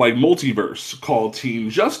like multiverse called Teen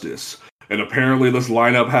Justice. And apparently this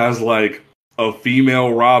lineup has like a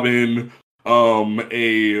female Robin,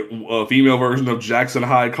 a female version of Jackson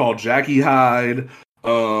Hyde called Jackie Hyde, a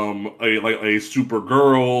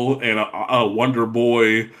Supergirl and a Wonder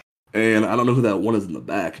Boy. And I don't know who that one is in the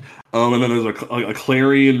back. And then there's a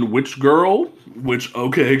Clarion Witch Girl, which,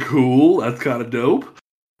 okay, cool. That's kind of dope.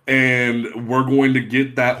 And we're going to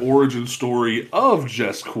get that origin story of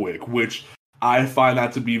Jess Quick, which I find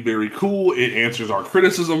that to be very cool. It answers our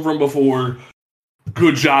criticism from before.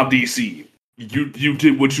 Good job, DC. You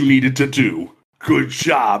did what you needed to do. Good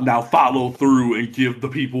job. Now follow through and give the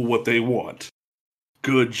people what they want.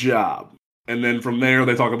 Good job. And then from there,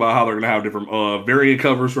 they talk about how they're going to have different variant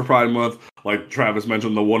covers for Pride Month. Like Travis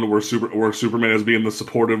mentioned, the one where Superman is being the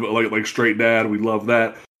supportive, like straight dad. We love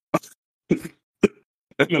that. and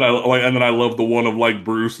then I love the one of like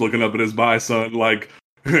Bruce looking up at his bison, like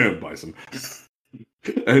bison.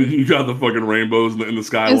 And you got the fucking rainbows in the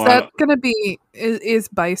skyline. Is that gonna be? Is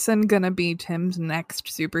Bison gonna be Tim's next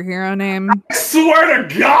superhero name? I swear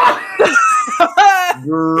to God,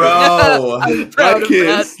 bro, I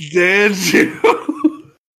can't stand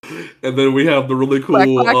you. And then we have the really cool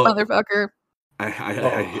black motherfucker. I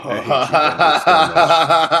hate you, Bendis,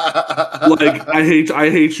 so much. Like I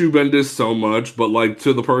hate you, Bendis, so much. But like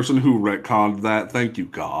to the person who retconned that, thank you,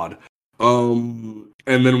 God.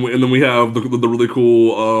 And then we have the really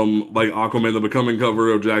cool like Aquaman the Becoming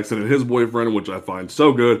cover of Jackson and his boyfriend, which I find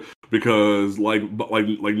so good because like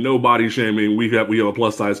no body shaming. We have a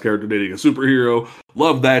plus size character dating a superhero.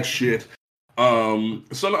 Love that shit.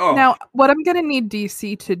 Now what I'm gonna need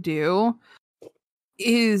DC to do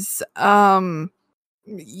is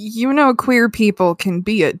queer people can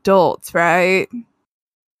be adults, right?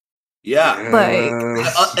 Yeah, like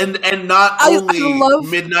and not only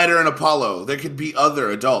Midnighter and Apollo, there could be other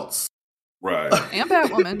adults, right? And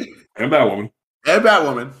Batwoman, and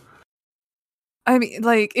Batwoman. I mean,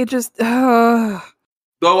 like it just. Though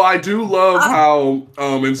I do love how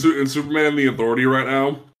in Superman and the Authority right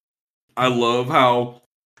now, I love how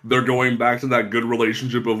they're going back to that good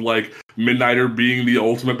relationship of like Midnighter being the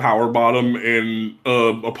ultimate power bottom and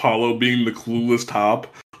Apollo being the clueless top.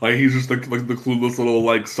 Like he's just like the clueless little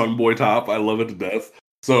like sun boy top. I love it to death.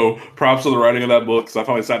 So props to the writing of that book. So I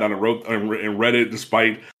finally sat down and wrote and read it,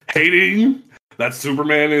 despite hating that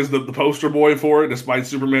Superman is the poster boy for it, despite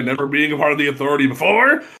Superman never being a part of the Authority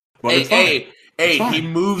before. But hey, he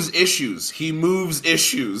moves issues.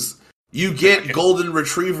 You get Golden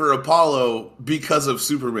Retriever Apollo because of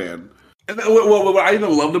Superman. And what I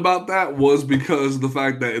even loved about that was because the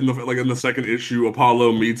fact that in the second issue,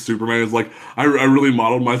 Apollo meets Superman is like, I really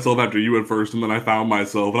modeled myself after you at first, and then I found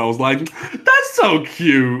myself, and I was like, that's so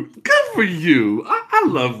cute. Good for you. I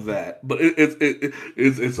love that. But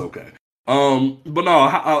it's okay. But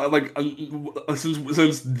no,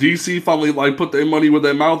 since DC finally like put their money where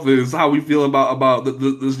their mouth is, how we feel about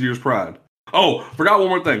this year's Pride? Oh, forgot one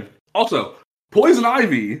more thing. Also, Poison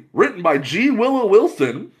Ivy, written by G. Willow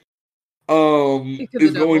Wilson.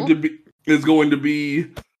 Is going to be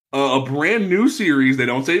a brand new series. They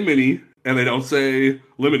don't say mini and they don't say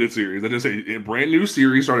limited series. They just say a brand new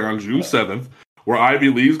series starting on June 7th, where Ivy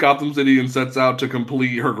leaves Gotham City and sets out to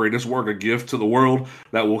complete her greatest work, a gift to the world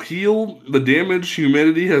that will heal the damage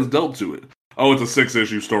humanity has dealt to it. Oh, it's a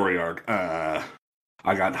 6-issue story arc. I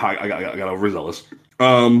got overzealous.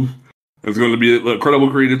 It's going to be an incredible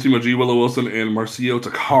creative team of G. Willow Wilson and Marcio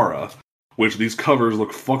Takara. Which these covers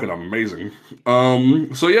look fucking amazing.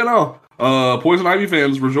 So yeah, no. Poison Ivy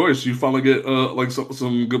fans, rejoice! You finally get like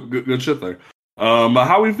some good shit there.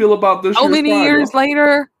 How we feel about this? How many years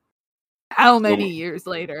later? How many years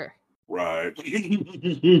later? Right.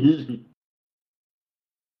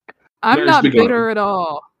 I'm not bitter at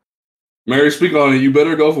all. Mary, speak on it. You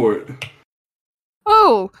better go for it.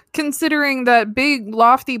 Oh, considering that big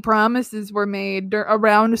lofty promises were made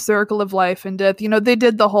around Circle of Life and Death, they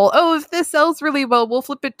did the whole, if this sells really well, we'll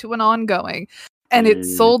flip it to an ongoing. And it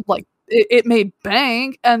sold like, it made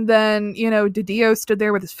bank. And then, Didio stood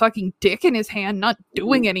there with his fucking dick in his hand, not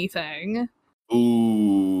doing anything.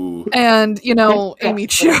 Ooh. And, Amy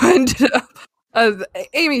Chu ended up,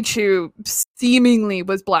 Amy Chu seemingly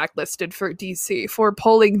was blacklisted for DC for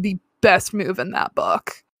pulling the best move in that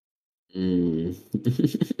book. What'd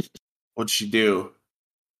she do?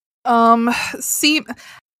 Had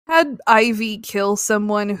Ivy kill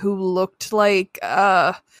someone who looked like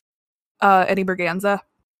Eddie Berganza.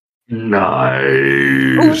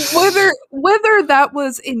 Nice. Whether that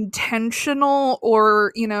was intentional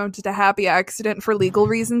or just a happy accident for legal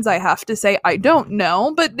reasons, I have to say I don't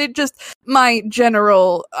know. But it just my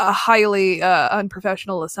general highly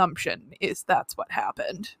unprofessional assumption is that's what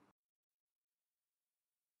happened.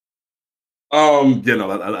 Yeah,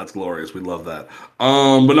 no, that's glorious. We love that.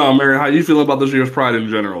 But no, Mary, how you feeling about this year's Pride in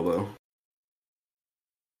general, though?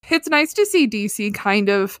 It's nice to see DC kind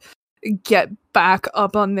of get back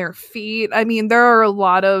up on their feet. I mean, there are a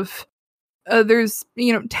lot of there's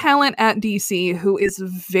talent at DC who is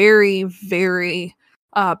very, very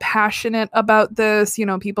passionate about this.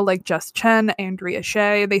 People like Just Chen, Andrea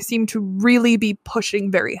Shea. They seem to really be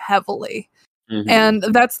pushing very heavily, and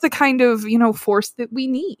that's the kind of force that we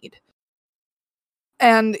need.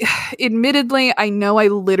 And admittedly, I know I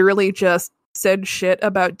literally just said shit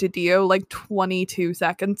about Didio like 22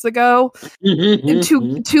 seconds ago.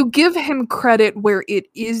 To give him credit where it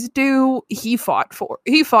is due, he fought for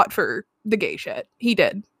the gay shit. He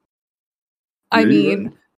did. I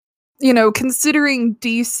mean, considering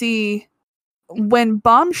DC when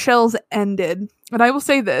Bombshells ended, and I will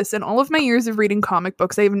say this, in all of my years of reading comic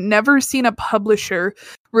books, I've never seen a publisher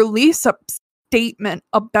release a statement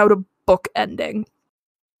about a book ending.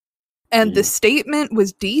 And the statement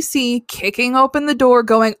was DC kicking open the door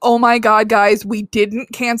going, oh my god, guys, we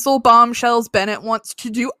didn't cancel Bombshells. Bennett wants to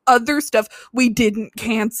do other stuff. We didn't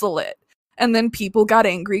cancel it. And then people got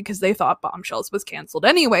angry because they thought Bombshells was canceled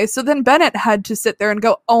anyway. So then Bennett had to sit there and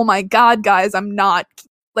go, oh my god, guys, I'm not,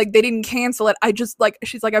 like, they didn't cancel it. I just, like,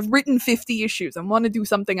 she's like, I've written 50 issues. I want to do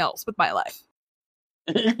something else with my life.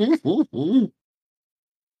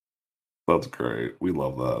 That's great. We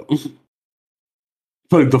love that.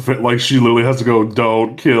 Like she literally has to go,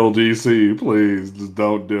 don't kill DC, please, just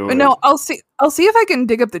don't do it. No, I'll see if I can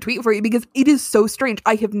dig up the tweet for you, because it is so strange.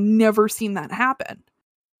 I have never seen that happen.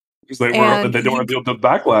 Because they don't want to deal with the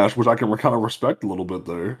backlash, which I can kind of respect a little bit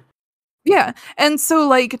there. Yeah, and so,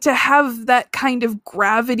 like, to have that kind of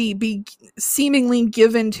gravity be seemingly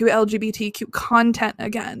given to LGBTQ content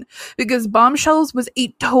again, because Bombshells was a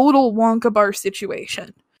total Wonka bar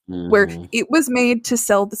situation, where it was made to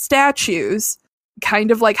sell the statues,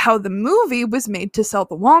 kind of like how the movie was made to sell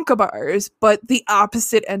the Wonka bars, but the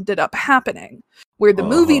opposite ended up happening, where the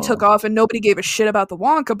movie took off and nobody gave a shit about the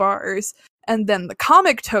Wonka bars, and then the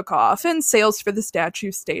comic took off and sales for the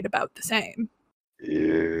statues stayed about the same.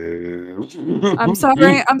 Yeah. I'm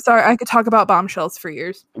sorry. I could talk about Bombshells for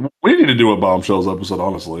years. We need to do a Bombshells episode,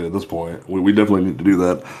 honestly, at this point. We definitely need to do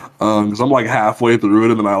that. Because I'm like halfway through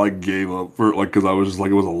it and then I like gave up for because I was just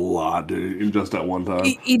like, it was a lot, dude, in just at one time.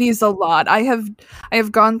 It is a lot. I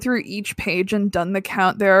have gone through each page and done the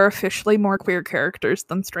count. There are officially more queer characters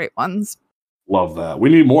than straight ones. Love that. We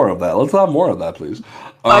need more of that. Let's have more of that, please.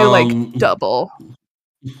 I like double.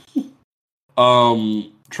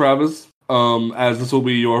 Travis, as this will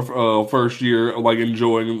be your first year, like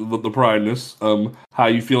enjoying the Prideness, how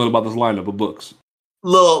you feeling about this lineup of books?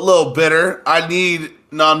 Little bitter. I need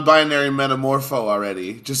non-binary Metamorpho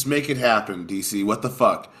already. Just make it happen, DC. What the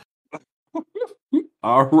fuck?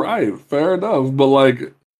 All right, fair enough. But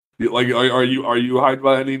like, are you hyped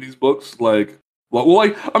by any of these books? Like, well,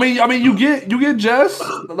 like, I mean, you get Jess.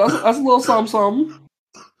 That's a little something.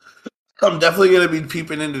 I'm definitely gonna be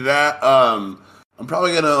peeping into that. I'm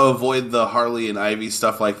probably going to avoid the Harley and Ivy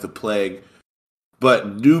stuff like the plague.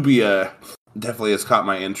 But Nubia definitely has caught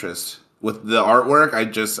my interest. With the artwork, I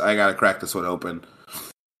got to crack this one open.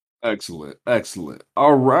 Excellent.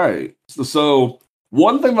 All right. So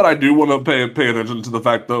one thing that I do want to pay attention to the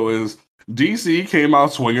fact, though, is DC came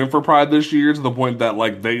out swinging for Pride this year to the point that,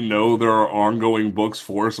 like, they know there are ongoing books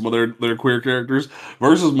for some of their queer characters,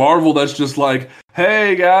 versus Marvel that's just like,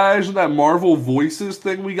 hey, guys, that Marvel Voices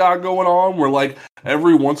thing we got going on where, like,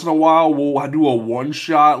 every once in a while we'll do a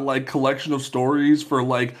one-shot, like, collection of stories for,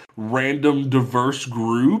 like, random diverse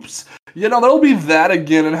groups. You know, there'll be that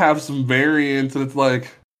again and have some variants, and it's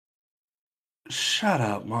like, shut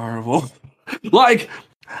up, Marvel. Like,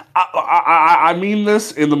 I mean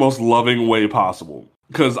this in the most loving way possible,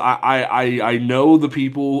 because I know the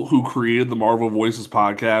people who created the Marvel Voices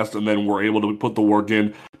podcast and then were able to put the work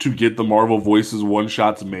in to get the Marvel Voices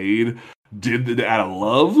one-shots made, did it out of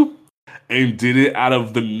love and did it out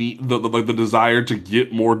of the desire to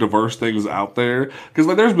get more diverse things out there. Because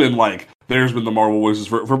like there's been the Marvel Voices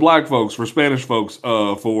for Black folks, for Spanish folks,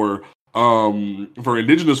 for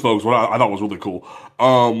indigenous folks, what I thought was really cool,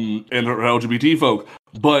 and for LGBT folk.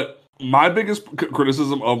 But my biggest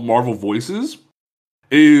criticism of Marvel Voices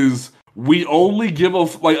is we only give a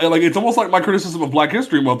like it's almost like my criticism of Black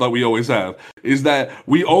History Month that we always have, is that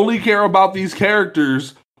we only care about these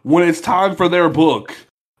characters when it's time for their book,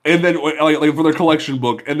 and then like for their collection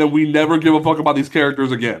book, and then we never give a fuck about these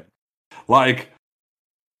characters again. Like,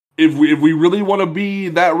 if we really want to be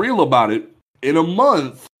that real about it, in a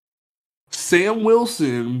month, Sam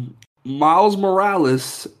Wilson, Miles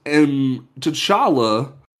Morales, and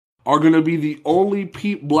T'Challa are going to be the only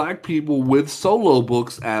Black people with solo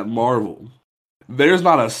books at Marvel. There's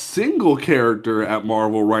not a single character at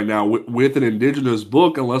Marvel right now with an indigenous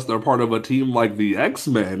book unless they're part of a team like the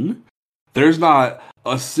X-Men. There's not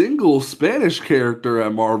a single Spanish character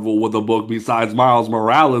at Marvel with a book besides Miles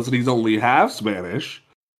Morales, and he's only half Spanish.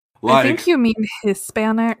 I think you mean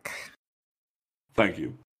Hispanic. Thank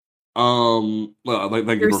you. Thank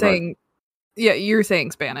you're you. Saying, yeah, you're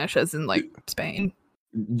saying Spanish as in like Spain.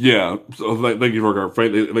 Yeah, so thank you for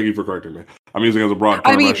correcting me. I'm using it as a broad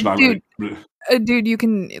term. Dude, you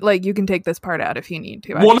can take this part out if you need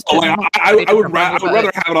to. I would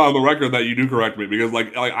rather have it on the record that you do correct me, because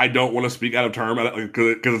like I don't want to speak out of term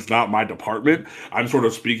because it's not my department. I'm sort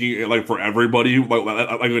of speaking like for everybody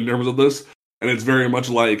like in terms of this, and it's very much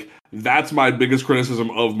like that's my biggest criticism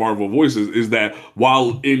of Marvel Voices, is that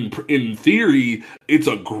while in theory it's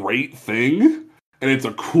a great thing and it's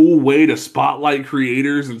a cool way to spotlight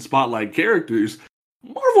creators and spotlight characters,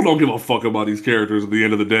 Marvel don't give a fuck about these characters at the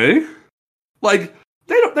end of the day. Like,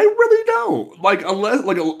 they really don't. Like, unless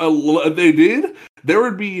if they did, there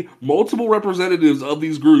would be multiple representatives of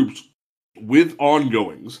these groups with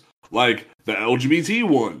ongoings, like the LGBT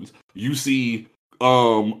ones. You see,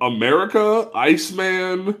 America,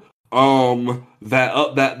 Iceman,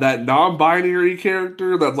 that non-binary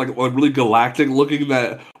character that's like really galactic looking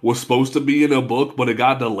that was supposed to be in a book, but it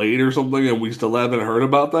got delayed or something, and we still haven't heard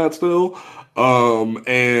about that still.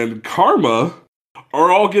 And Karma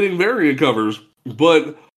are all getting variant covers,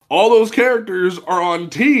 but all those characters are on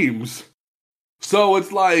teams. So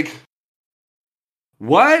it's like,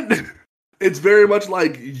 what? It's very much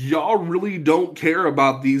like, y'all really don't care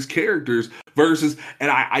about these characters versus, and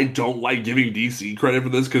I don't like giving DC credit for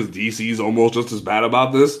this because DC is almost just as bad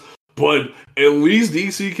about this, but at least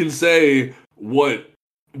DC can say what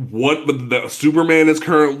the Superman is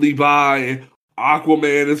currently bi,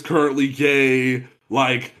 Aquaman is currently gay,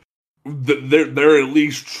 like, they're at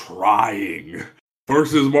least trying.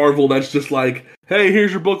 Versus Marvel, that's just like, hey,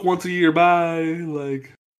 here's your book once a year, bye.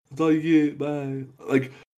 Like, that's all you get, bye.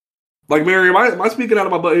 Like Mary, am I speaking out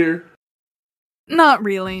of my butt here? Not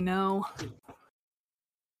really, no.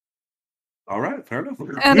 All right, fair enough.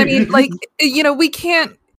 And I mean, like, we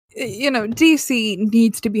can't, DC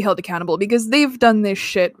needs to be held accountable because they've done this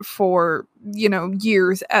shit for,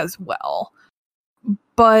 years as well.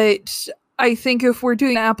 But I think if we're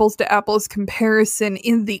doing apples to apples comparison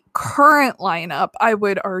in the current lineup, I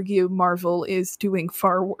would argue Marvel is doing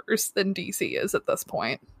far worse than DC is at this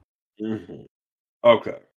point. Mm-hmm.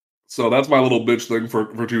 Okay. So that's my little bitch thing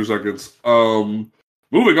for 2 seconds.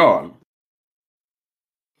 Moving on.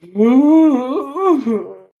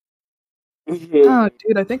 Oh,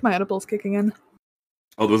 dude, I think my edible's kicking in.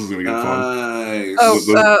 Oh, this is gonna get fun.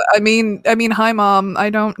 Oh, I mean, hi, Mom. I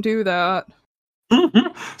don't do that.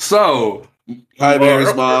 So, hi,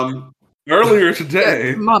 Mary's mom. Earlier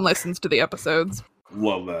today, Mom listens to the episodes.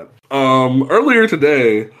 Love that. Earlier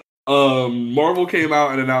today, Marvel came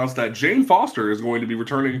out and announced that Jane Foster is going to be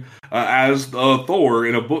returning as Thor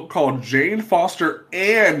in a book called Jane Foster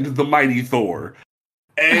and the Mighty Thor.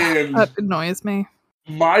 And that annoys me.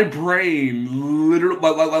 My brain literally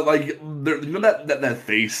like that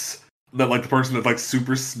face that like the person that's like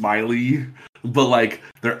super smiley, but like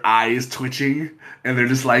their eyes twitching, and they're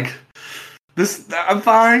just like, "This, I'm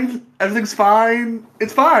fine. Everything's fine.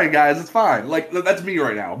 It's fine, guys. It's fine." Like that's me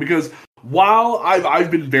right now because while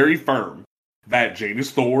I've been very firm that Jane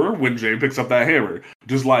is Thor when Jane picks up that hammer,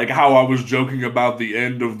 just like how I was joking about the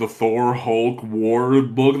end of the Thor Hulk War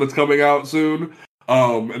book that's coming out soon.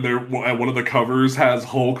 And one of the covers has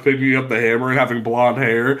Hulk picking up the hammer and having blonde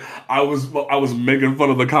hair. I was making fun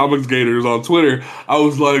of the comics gators on Twitter. I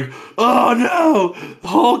was like, "Oh no,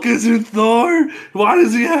 Hulk isn't Thor. Why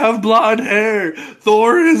does he have blonde hair?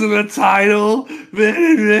 Thor isn't a title."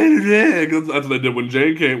 That's what they did when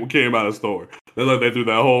Jane came out as Thor. They threw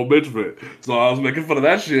that whole bitch fit. So I was making fun of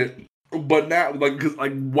that shit. But now, because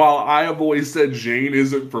while I have always said Jane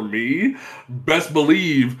isn't for me, best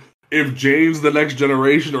believe, if Jane's the next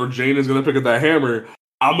generation or Jane is going to pick up that hammer,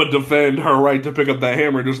 I'm going to defend her right to pick up that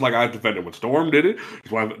hammer just like I defended when Storm did it. That's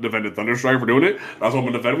why I defended Thunderstrike for doing it. That's what I'm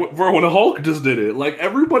going to defend for when Hulk just did it. Like,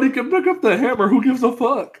 everybody can pick up the hammer. Who gives a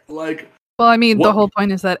fuck? Like, well, I mean, the whole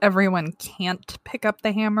point is that everyone can't pick up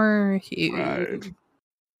the hammer.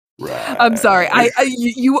 Right. I'm sorry.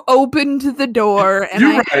 You opened the door and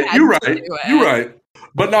You're right.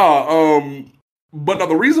 But no,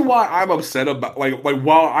 the reason why I'm upset about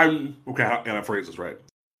while I'm okay, how can I phrase this right?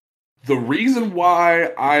 The reason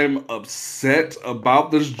why I'm upset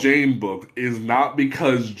about this Jane book is not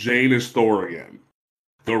because Jane is Thor again.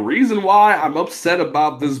 The reason why I'm upset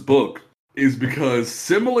about this book is because,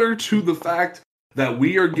 similar to the fact that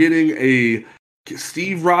we are getting a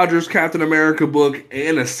Steve Rogers Captain America book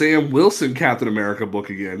and a Sam Wilson Captain America book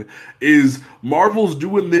again, is Marvel's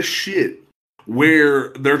doing this shit where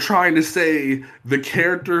they're trying to say the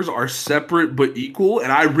characters are separate but equal,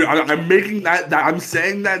 and I'm making I'm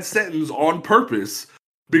saying that sentence on purpose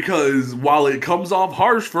because while it comes off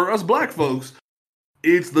harsh for us black folks,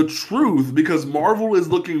 it's the truth, because Marvel is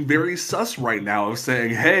looking very sus right now of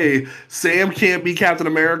saying, hey, Sam can't be Captain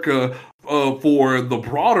America for the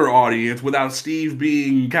broader audience without Steve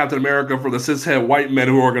being Captain America for the cishet white men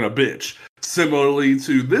who are gonna bitch. Similarly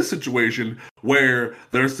to this situation where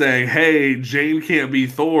they're saying, hey, Jane can't be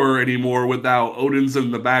Thor anymore without Odin's in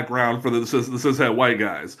the background for the cishet white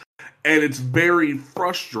guys. And it's very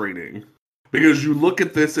frustrating Because you look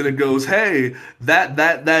at this and it goes, hey,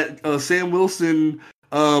 that Sam Wilson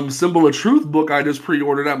Symbol of Truth book I just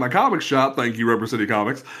pre-ordered at my comic shop, thank you, Rubber City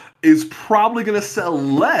Comics, is probably going to sell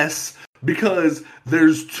less because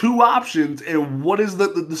there's two options, and what is the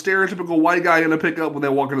stereotypical white guy going to pick up when they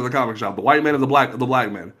walk into the comic shop? The white man or the black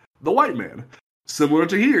man? The white man. Similar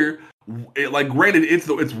to here, granted,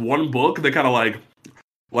 it's one book. They kind of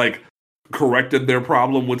like corrected their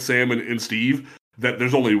problem with Sam and Steve, that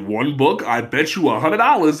there's only one book. I bet you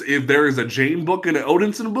 $100 if there is a Jane book and an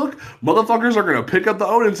Odinson book, motherfuckers are gonna pick up the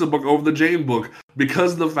Odinson book over the Jane book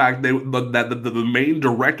because of the fact that the main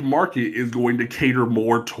direct market is going to cater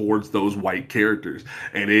more towards those white characters,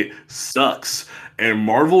 and it sucks. And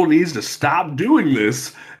Marvel needs to stop doing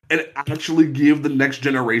this and actually give the next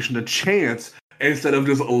generation a chance instead of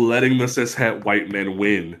just letting the cishet white men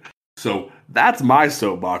win. So that's my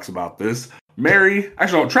soapbox about this. Mary,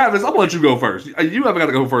 actually, Travis, I'm gonna let you go first. You haven't got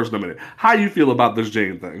to go first in a minute. How you feel about this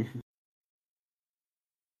Jane thing?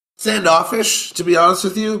 Standoffish, to be honest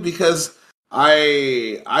with you, because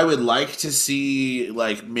I would like to see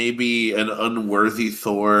like maybe an unworthy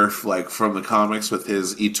Thor like from the comics with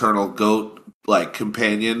his eternal goat like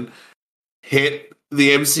companion hit the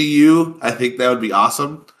MCU. I think that would be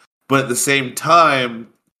awesome. But at the same time,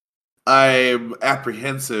 I'm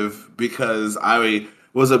apprehensive because I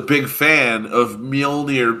was a big fan of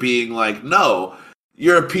Mjolnir being like, no,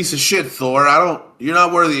 you're a piece of shit, Thor. You're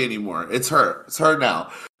not worthy anymore. It's her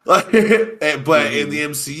now. But in the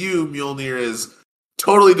MCU, Mjolnir is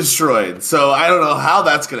totally destroyed. So I don't know how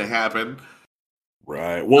that's going to happen.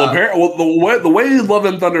 Right. Well, the way Love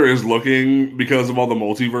and Thunder is looking because of all the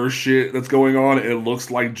multiverse shit that's going on, it looks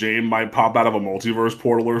like Jane might pop out of a multiverse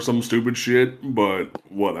portal or some stupid shit. But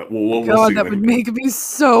what? We'll see. That would make me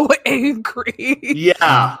so angry.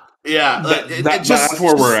 Yeah. That's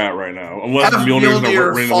where we're at right now. Unless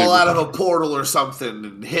Mjolnir fall out of a portal or something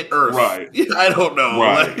and hit Earth. Right. I don't know.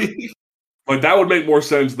 Right. Like that would make more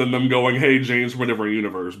sense than them going, "Hey, Jane's from a different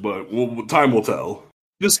universe." But time will tell.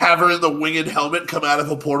 Just have her in the winged helmet come out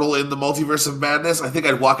of a portal in the Multiverse of Madness. I think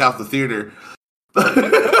I'd walk out the theater.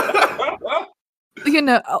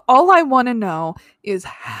 All I want to know is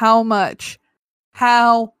how much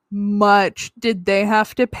did they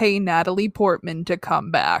have to pay Natalie Portman to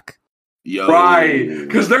come back? Yo. Right,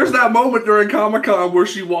 because there's that moment during Comic-Con where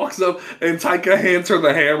she walks up and Taika hands her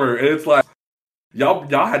the hammer, and it's like, y'all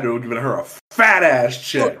had to have given her a fat ass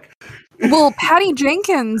check. Well, Patty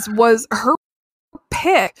Jenkins was her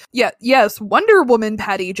pick. Yeah, yes, Wonder Woman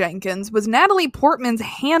Patty Jenkins was Natalie Portman's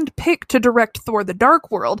hand-picked to direct Thor: The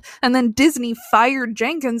Dark World, and then Disney fired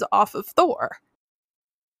Jenkins off of Thor.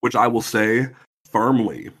 Which I will say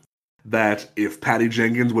firmly that if Patty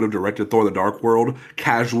Jenkins would have directed Thor: The Dark World,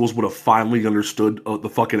 casuals would have finally understood the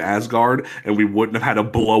fucking Asgard, and we wouldn't have had to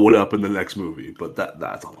blow it up in the next movie. But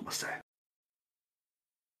that's all I'm gonna say.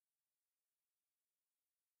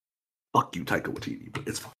 Fuck you, Taika Waititi, but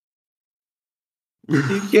it's fine.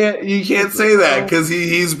 You can't say that because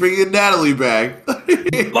he's bringing Natalie back.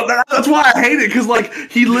 That's why I hate it, because like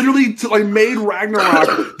he literally made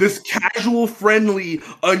Ragnarok this casual, friendly,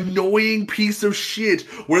 annoying piece of shit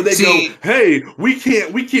where they go, "Hey, we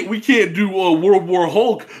can't do a World War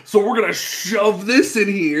Hulk, so we're gonna shove this in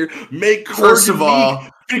here, make first of all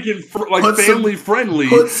family friendly,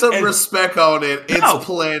 put some respect on it. It's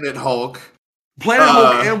Planet Hulk,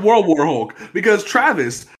 Hulk, and World War Hulk." Because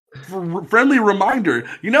Travis. Friendly reminder,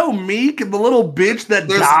 Meek, the little bitch that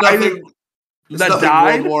died.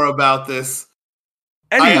 Nothing more about this.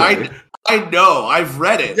 Anyway, I know. I've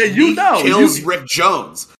read it. Yeah, Meek kills Rick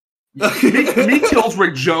Jones. Meek kills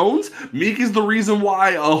Rick Jones. Meek is the reason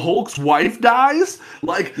why Hulk's wife dies.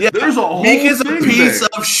 There's a whole Meek is a piece there.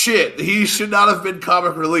 of shit. He should not have been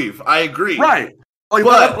comic relief. I agree. Right. And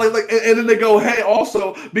then they go, hey,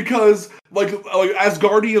 also because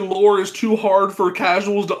Asgardian lore is too hard for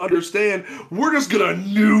casuals to understand, we're just gonna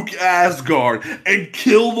nuke Asgard and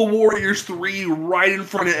kill the Warriors 3 right in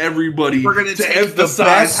front of everybody. We're gonna take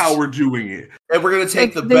emphasize how we're doing it, and we're gonna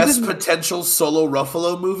take the best potential Solo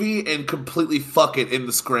Ruffalo movie and completely fuck it in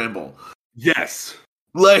the scramble. Yes,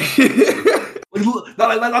 that's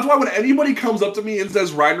why when anybody comes up to me and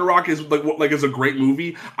says Ragnarok is is a great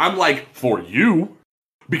movie, I'm like, for you.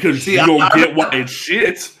 Because you don't get why it's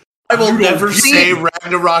shit. I will never say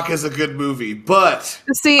Ragnarok is a good movie, but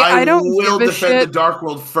I will defend The Dark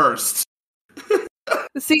World first.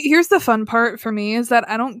 See, here's the fun part for me is that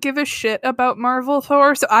I don't give a shit about Marvel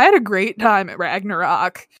Thor, so I had a great time at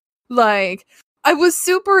Ragnarok. I was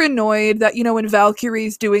super annoyed that, when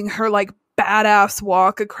Valkyrie's doing her, badass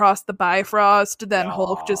walk across the Bifrost, then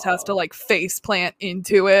Hulk just has to, face plant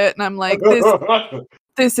into it, and I'm like,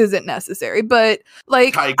 this isn't necessary. But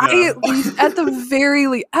like, Taika. I at least at the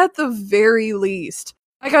very least,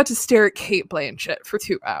 I got to stare at Kate Blanchett for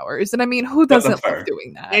 2 hours, and I mean, who doesn't love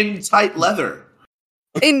doing that? In tight leather,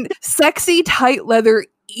 in sexy tight leather,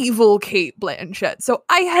 evil Kate Blanchett. So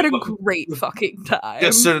I had a great fucking time.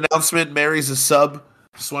 Just an announcement: Mary's a sub.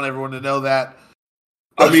 Just want everyone to know that.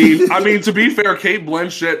 I mean, to be fair, Kate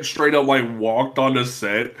Blanchett straight up like walked on the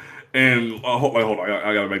set and hold on,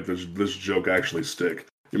 I gotta make this joke actually stick.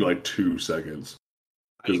 Give me like 2 seconds.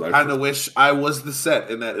 I kind of wish I was the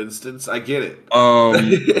set in that instance. I get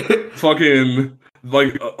it. Fucking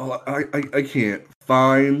like I can't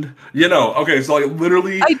find. Okay, so like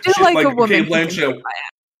literally, I do like a woman. Kate Blanchett.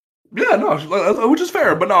 Yeah, no, which is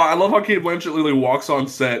fair, but no, I love how Kate Blanchett literally walks on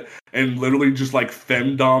set and literally just like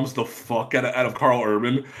femdoms the fuck out of Karl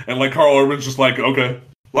Urban, and like Karl Urban's just like, okay,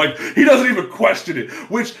 like he doesn't even question it.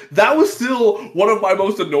 Which that was still one of my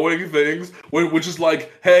most annoying things, which is like,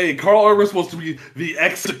 hey, Karl Urban's supposed to be the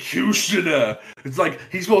executioner. It's like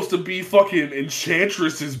he's supposed to be fucking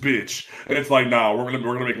Enchantress's bitch, and it's like, nah, we're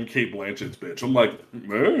gonna make him Kate Blanchett's bitch. I'm like,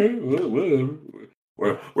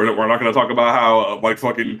 whatever. We're not going to talk about how like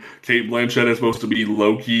fucking Kate Blanchett is supposed to be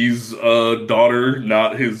Loki's daughter,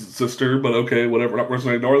 not his sister. But okay, whatever. We're not going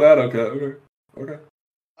to ignore that. Okay. I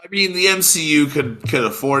mean, the MCU could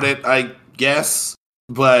afford it, I guess,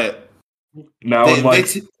 but now now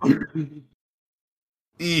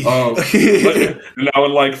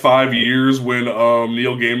in like 5 years, when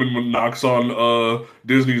Neil Gaiman knocks on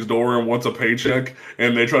Disney's door and wants a paycheck,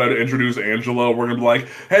 and they try to introduce Angela, we're gonna be like,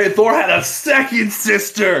 "Hey, Thor had a second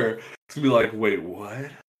sister." It's gonna be like, "Wait,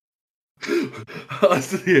 what?" He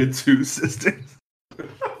had 2 sisters.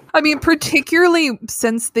 I mean, particularly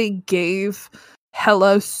since they gave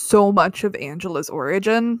Hela so much of Angela's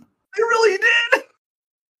origin. They really did.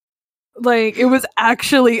 Like, it was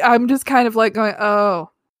actually, I'm just kind of like going, oh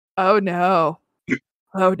no,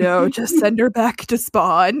 just send her back to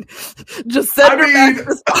Spawn. Just send her back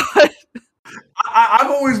to Spawn.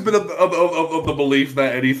 I've always been of the belief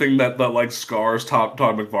that anything that like scars Todd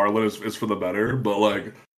McFarlane is for the better, but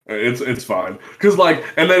like it's fine, because like,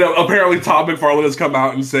 and then apparently Todd McFarlane has come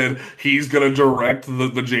out and said he's gonna direct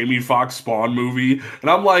the Jamie Foxx Spawn movie,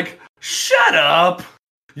 and I'm like, shut up,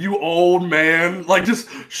 you old man! Like, just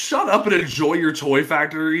shut up and enjoy your Toy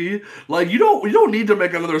Factory. Like, you don't need to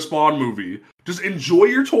make another Spawn movie. Just enjoy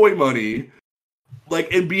your toy money,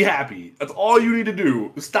 like, and be happy. That's all you need to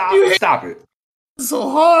do. Stop it. It's so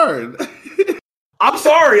hard. I'm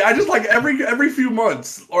sorry. I just like every few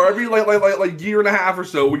months or every like year and a half or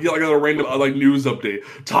so, we get like a random like news update.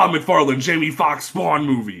 Todd McFarlane, Jamie Foxx Spawn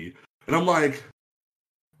movie, and I'm like,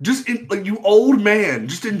 like, you old man,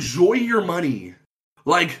 just enjoy your money.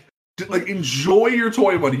 Like enjoy your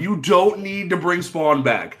toy money. You don't need to bring Spawn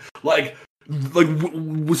back. Like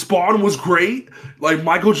Spawn was great. Like,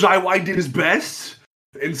 Michael Jai White did his best,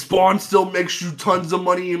 and Spawn still makes you tons of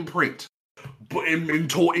money in print. But in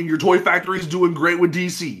your Toy Factory is doing great with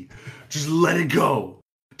DC. Just let it go.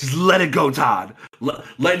 Just let it go, Todd.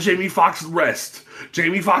 Let Jamie Foxx rest.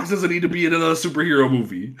 Jamie Foxx doesn't need to be in another superhero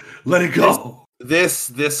movie. Let it go.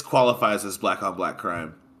 This qualifies as black on black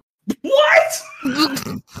crime. What?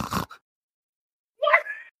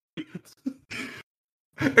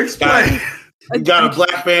 Explain. Got a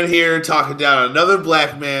black man here talking down another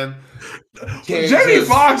black man. Jamie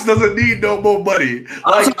Foxx doesn't need no more money.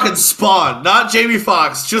 I'm talking Spawn, not Jamie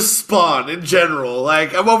Foxx, just Spawn in general.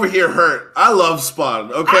 Like, I'm over here hurt. I love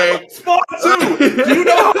Spawn, okay? I love Spawn too. Do you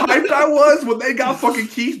know how hyped I was when they got fucking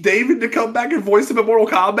Keith David to come back and voice him in Mortal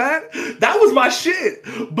Kombat? That was my shit.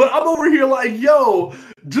 But I'm over here like, yo,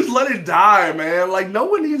 just let it die, man. Like, no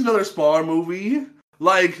one needs another Spawn movie.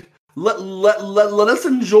 Like, let us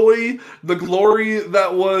enjoy the glory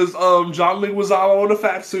that was John Leguizamo in a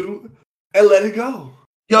fat suit. And let it go.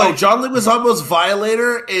 Yo, like, John Leguizamo's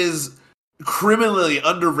Violator is criminally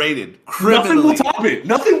underrated. Nothing will top it.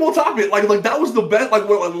 Nothing will top it. Like that was the best. Like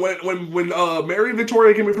when Mary and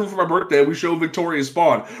Victoria came in for my birthday, we showed Victoria's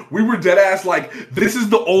Spawn. We were dead ass like, this is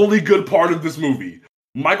the only good part of this movie.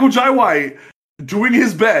 Michael Jai White doing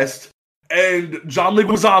his best and John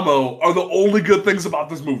Leguizamo are the only good things about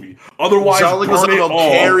this movie. Otherwise, John Leguizamo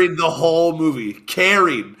carried the whole movie.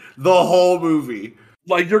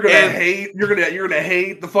 Like, you're gonna hate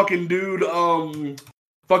the fucking dude. You're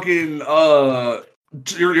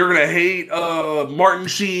gonna hate Martin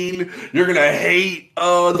Sheen. You're gonna hate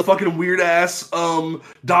the fucking weird ass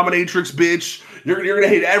dominatrix bitch. You're gonna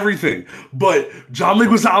hate everything. But John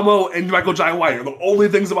Leguizamo and Michael Jai White are the only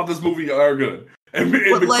things about this movie that are good. And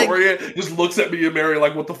Victoria just looks at me and Mary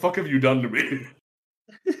like, "What the fuck have you done to me?"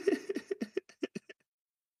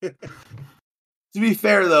 To be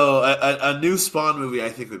fair, though, a new Spawn movie I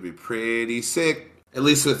think would be pretty sick, at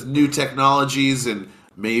least with new technologies and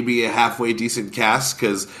maybe a halfway decent cast,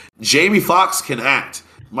 because Jamie Foxx can act.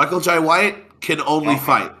 Michael Jai White can only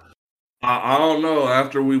fight. I don't know.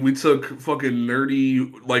 After we took fucking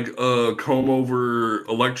nerdy comb over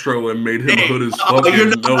Electro and made him hood as fuck in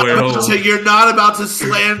No Way Home. You're not about to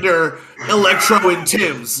slander Electro and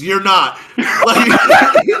Tim's. You're not.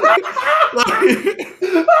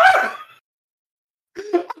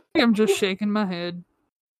 I'm just shaking my head.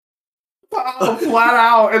 Flat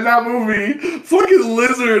out in that movie, fucking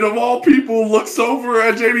Lizard of all people looks over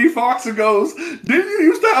at Jamie Foxx and goes, "Didn't you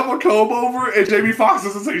used to have a comb over?" And Jamie Foxx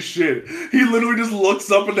doesn't say shit. He literally just looks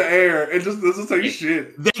up in the air and just doesn't say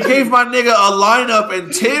shit. They gave my nigga a lineup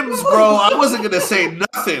and Tim's, bro. I wasn't gonna say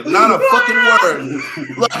nothing, not a fucking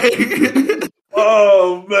word.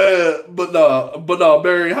 Oh man, but no,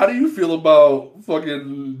 Barry, how do you feel about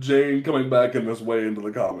fucking Jane coming back in this way into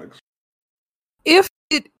the comics? If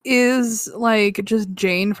it is like just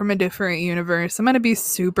Jane from a different universe, I'm gonna be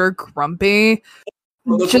super grumpy.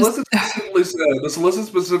 Well, the solicit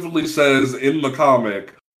specifically says in the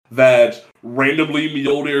comic that randomly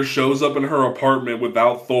Mjolnir shows up in her apartment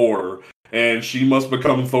without Thor, and she must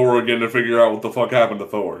become Thor again to figure out what the fuck happened to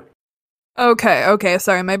Thor. Okay,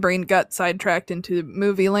 sorry, my brain got sidetracked into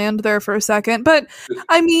movie land there for a second. But,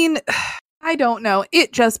 I mean, I don't know.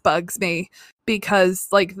 It just bugs me. Because,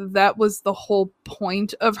 like, that was the whole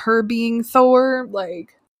point of her being Thor,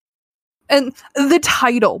 like... And the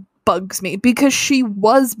title bugs me, because she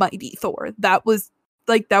was Mighty Thor. That was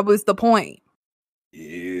the point.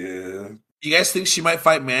 Yeah. You guys think she might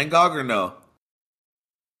fight Mangog or no?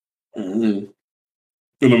 Mm-hmm.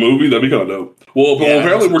 In the movie, that'd be kind of dope. Well,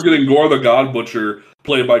 apparently we're getting Gore the God Butcher,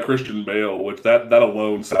 played by Christian Bale, which that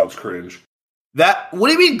alone sounds cringe. What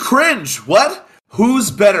do you mean cringe? What?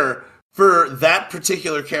 Who's better for that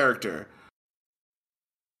particular character?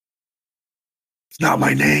 It's not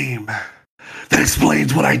my name. That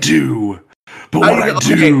explains what I do. But what I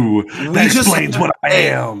do, that explains what I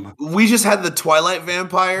am. We just had the Twilight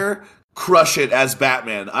Vampire crush it as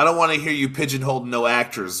Batman. I don't want to hear you pigeonhole no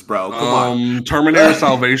actors, bro. Come on. Terminator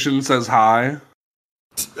Salvation says hi.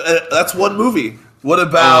 That's one movie. What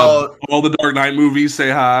about... all the Dark Knight movies say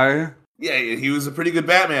hi? Yeah, he was a pretty good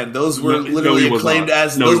Batman. Those were literally acclaimed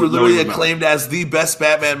as the best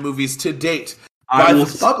Batman movies to date by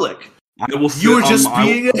the public. You were just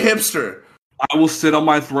being a hipster. I will sit on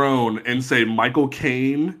my throne and say Michael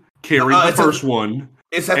Caine carried the first one.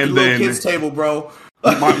 It's at the little kids' table, bro.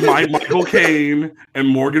 Michael Caine and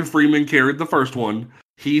Morgan Freeman carried the first one.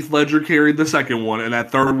 Heath Ledger carried the second one, and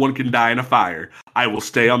that third one can die in a fire. I will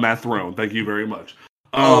stay on that throne. Thank you very much.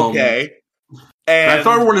 Okay. And that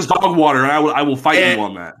third one is dog water, and I will fight you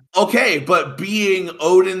on that. Okay, but being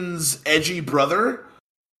Odin's edgy brother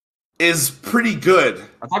is pretty good.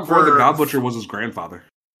 I thought Gore the God Butcher was his grandfather.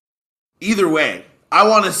 Either way, I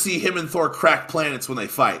want to see him and Thor crack planets when they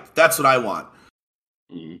fight. That's what I want.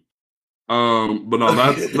 But no,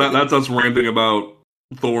 that's us ranting about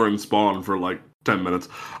Thor and Spawn for like 10 minutes.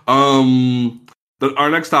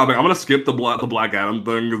 Our next topic, I'm gonna skip the Black Adam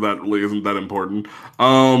thing because that really isn't that important.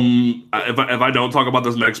 If I don't talk about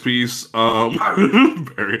this next piece,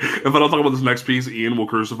 Barry, if I don't talk about this next piece, Ian will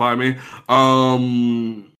crucify me.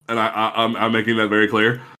 And I'm making that very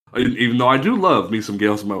clear. Even though I do love me some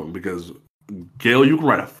Gail Simone, because Gail, you can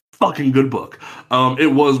write a fucking good book.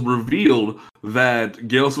 It was revealed that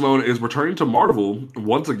Gail Simone is returning to Marvel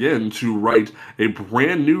once again to write a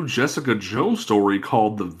brand new Jessica Jones story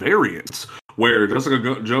called The Variants, where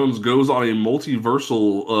Jessica Jones goes on a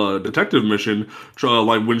multiversal detective mission,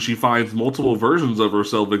 like when she finds multiple versions of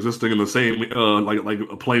herself existing in the same like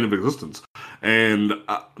a plane of existence. And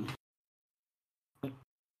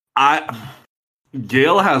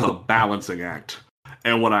Gail has a balancing act.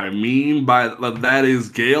 And what I mean by that is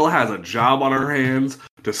Gail has a job on her hands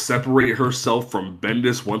to separate herself from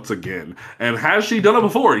Bendis once again. And has she done it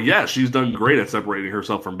before? Yes, she's done great at separating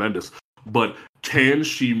herself from Bendis. But can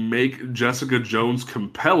she make Jessica Jones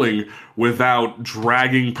compelling without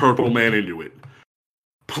dragging Purple Man into it?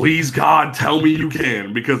 Please, God, tell me you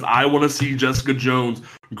can, because I want to see Jessica Jones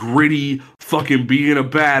gritty, fucking being a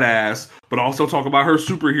badass, but also talk about her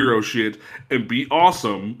superhero shit and be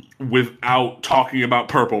awesome without talking about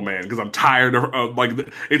Purple Man, because I'm tired of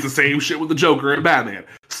it's the same shit with the Joker and Batman.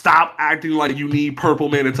 Stop acting like you need Purple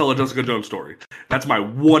Man to tell a Jessica Jones story. That's my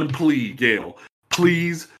one plea, Gail.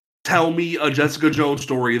 Please tell me a Jessica Jones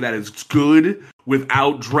story that is good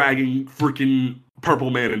without dragging freaking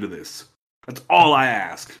Purple Man into this. That's all I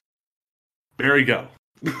ask. There you go.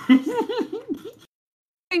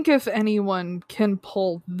 I think if anyone can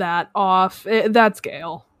pull that off, that's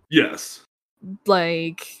Gale. Yes.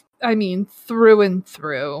 Like, I mean, through and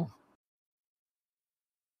through.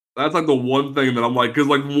 That's like the one thing that I'm like, because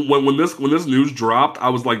like when this news dropped, I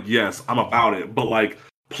was like, yes, I'm about it. But like,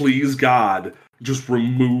 please God, just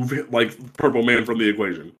remove like Purple Man from the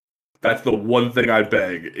equation. That's the one thing I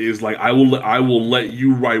beg is like I will let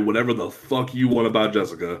you write whatever the fuck you want about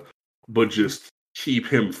Jessica, but just keep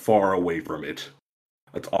him far away from it.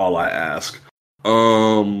 That's all I ask.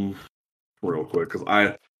 Real quick, because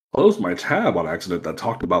I closed my tab on accident that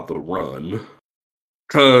talked about the run.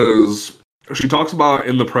 Because she talks about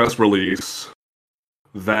in the press release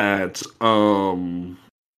that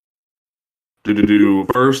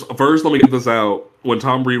first let me get this out. When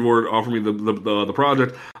Tom Brevoort offered me the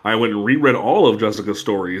project, I went and reread all of Jessica's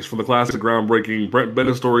stories, from the classic groundbreaking Brent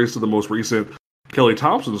Bennett stories to the most recent Kelly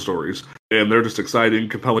Thompson stories, and they're just exciting,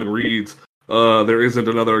 compelling reads. There isn't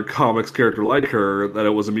another comics character like her that it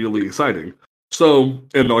was immediately exciting. So,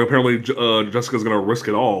 and apparently Jessica's gonna risk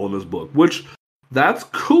it all in this book, which that's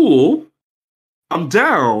cool. I'm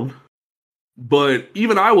down, but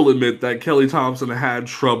even I will admit that Kelly Thompson had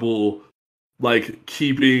trouble like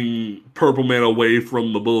keeping Purple Man away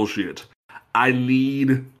from the bullshit. I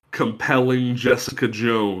need compelling Jessica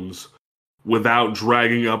Jones without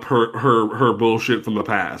dragging up her bullshit from the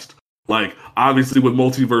past. Like, obviously with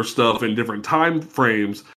multiverse stuff and different time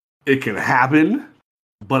frames, it can happen,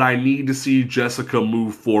 but I need to see Jessica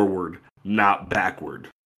move forward, not backward,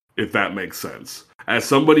 if that makes sense. As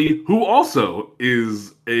somebody who also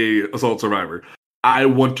is a assault survivor, I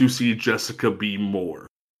want to see Jessica be more.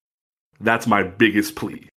 That's my biggest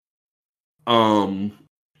plea.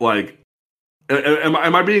 Like, am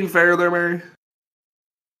I being fair there, Mary?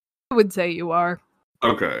 I would say you are.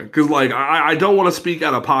 Okay, because like I don't want to speak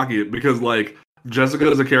out of pocket because like Jessica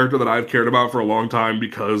is a character that I've cared about for a long time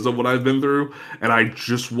because of what I've been through, and I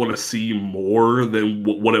just want to see more than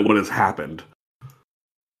what has happened.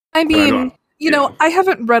 I mean, I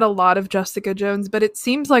haven't read a lot of Jessica Jones, but it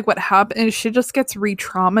seems like what happened is she just gets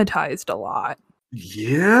re-traumatized a lot.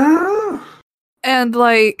 Yeah. And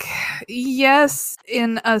like, yes,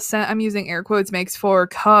 in a sense, I'm using air quotes, makes for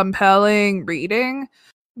compelling reading.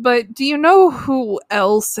 But do you know who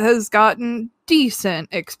else has gotten decent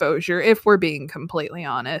exposure, if we're being completely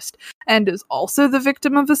honest, and is also the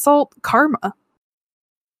victim of assault? Karma.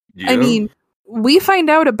 Yeah. I mean, we find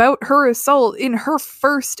out about her assault in her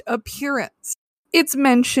first appearance. It's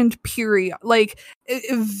mentioned like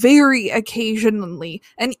very occasionally,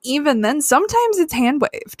 and even then, sometimes it's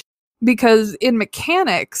hand-waved. Because in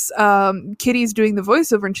Mechanics, Kitty's doing the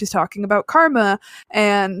voiceover and she's talking about Karma,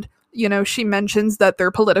 and she mentions that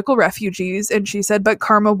they're political refugees, and she said, but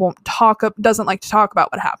Karma doesn't like to talk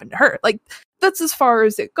about what happened to her. Like, that's as far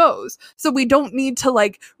as it goes. So we don't need to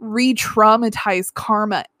like re-traumatize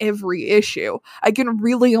Karma every issue. I can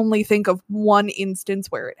really only think of one instance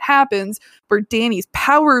where it happens, where Danny's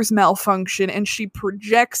powers malfunction and she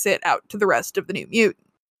projects it out to the rest of the New Mutant.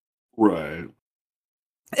 Right.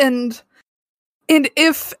 And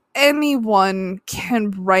if anyone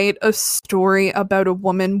can write a story about a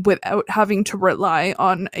woman without having to rely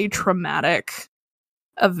on a traumatic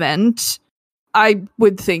event, I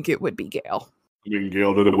would think it would be Gale. I mean,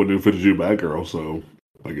 Gale did it with New 52 Batgirl, so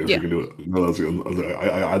I guess you can do it. No,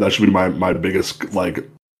 that should be my biggest like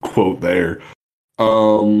quote there.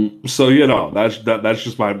 So that's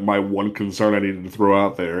just my one concern I needed to throw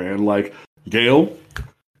out there. And like, Gale,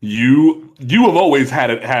 you have always had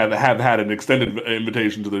an extended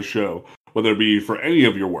invitation to this show, whether it be for any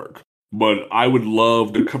of your work. But I would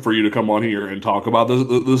love for you to come on here and talk about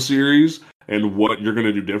the series and what you're going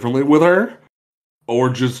to do differently with her, or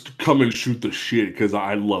just come and shoot the shit because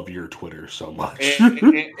I love your Twitter so much.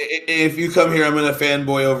 If you come here, I'm going to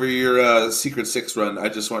fanboy over your Secret Six run. I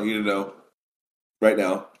just want you to know right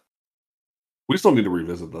now. We still need to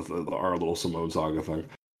revisit our little Simone Saga thing.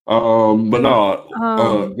 But no.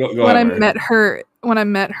 Go when ahead, I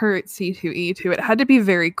met her at C2E2, it had to be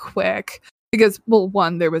very quick because, well,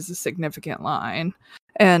 one, there was a significant line,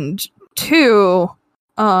 and two,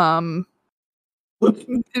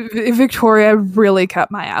 Victoria really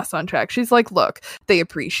kept my ass on track. She's like, look, they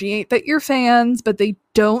appreciate that you're fans, but they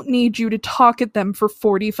don't need you to talk at them for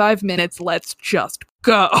 45 minutes. Let's just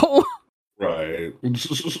go. Right.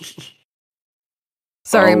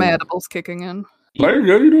 Sorry, my edible's kicking in. No, you're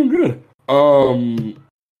good. You're doing good.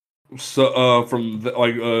 So,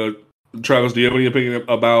 Travis, do you have any opinion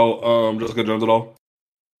about Jessica Jones at all?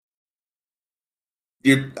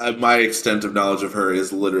 My extent of knowledge of her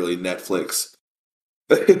is literally Netflix.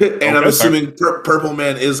 And I'm assuming Purple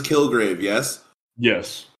Man is Kilgrave, yes?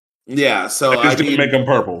 Yes. Yeah, so I mean, make them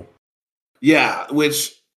purple. Yeah,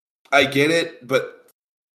 which I get it, but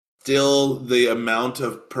still, the amount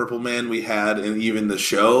of Purple Man we had in even the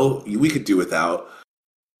show, we could do without.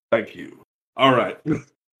 Thank you. All right,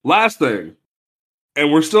 last thing,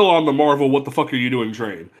 and we're still on the Marvel. What the fuck are you doing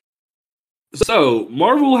train? So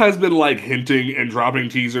Marvel has been like hinting and dropping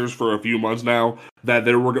teasers for a few months now that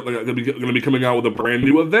they were going to be coming out with a brand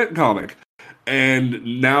new event comic.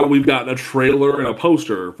 And now we've got a trailer and a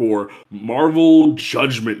poster for Marvel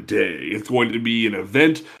Judgment Day. It's going to be an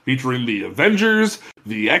event featuring the Avengers,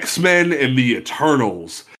 the X-Men, and the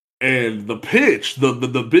Eternals. And the pitch,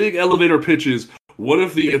 the big elevator pitch is, what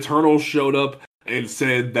if the Eternals showed up and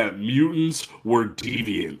said that mutants were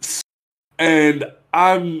deviants? And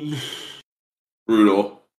I'm...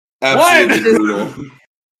 Brutal. Absolutely brutal.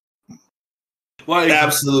 Like,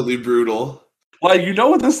 absolutely brutal. Like, you know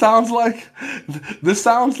what this sounds like? This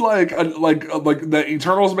sounds like the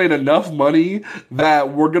Eternals made enough money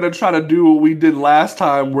that we're gonna try to do what we did last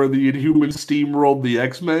time, where the Inhumans steamrolled the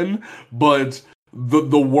X-Men, but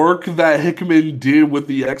the work that Hickman did with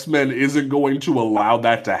the X-Men isn't going to allow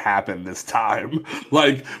that to happen this time.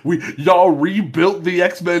 Like, y'all rebuilt the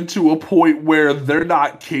X-Men to a point where they're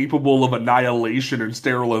not capable of annihilation and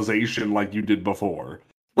sterilization like you did before.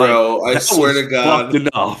 Bro, I swear to God.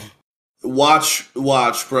 Enough. Watch,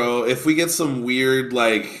 bro. If we get some weird,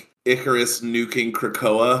 like, Icarus nuking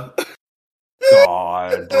Krakoa.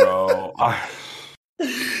 God, bro.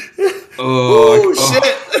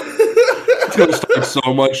 Shit. It's gonna start so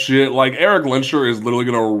much shit. Like, Eric Lensher is literally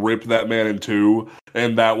gonna rip that man in two,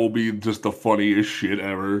 and that will be just the funniest shit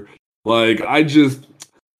ever. Like, I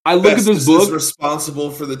look at this book. Is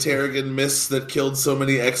responsible for the Terrigen mists that killed so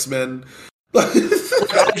many X-Men. I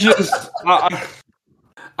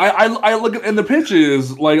look at, and the pitch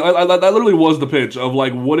is like that literally was the pitch of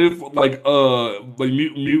like, what if like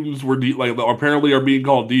mutants were apparently are being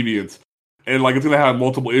called deviants, and like it's gonna have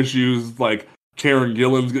multiple issues, like Karen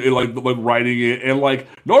Gillan's like writing it, and like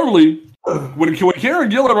normally when Karen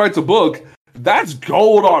Gillan writes a book, that's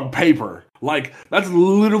gold on paper. Like, that's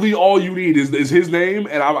literally all you need is his name,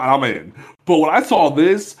 and I'm in. But when I saw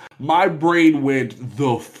this, my brain went,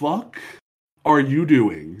 the fuck are you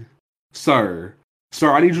doing, sir?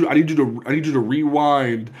 Sir, I need you to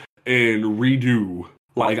rewind and redo.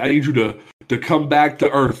 Like, I need you to come back to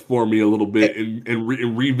earth for me a little bit and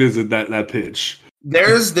revisit that pitch.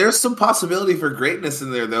 There's some possibility for greatness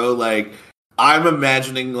in there though. Like, I'm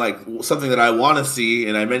imagining like something that I want to see,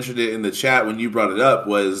 and I mentioned it in the chat when you brought it up,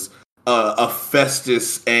 was a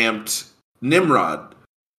Festus amped Nimrod.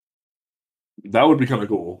 That would be kind of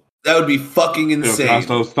cool. That would be fucking insane.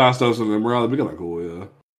 Fastos and Nimrod, that'd be kind of cool, yeah.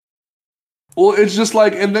 Well, it's just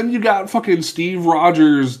like, and then you got fucking Steve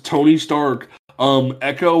Rogers, Tony Stark,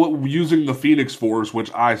 Echo using the Phoenix Force,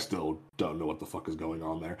 which I still don't know what the fuck is going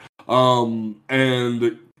on there.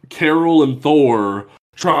 And Carol and Thor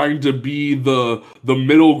trying to be the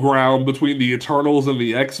middle ground between the Eternals and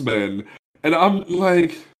the X-Men. And I'm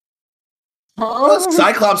like,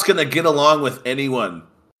 Cyclops gonna get along with anyone.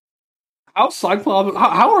 How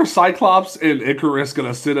are Cyclops and Icarus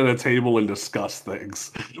gonna sit at a table and discuss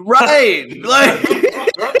things? Right, like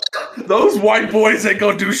those white boys ain't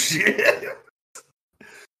gonna do shit.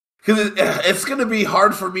 Because it's gonna be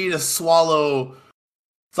hard for me to swallow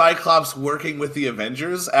Cyclops working with the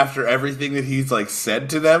Avengers after everything that he's like said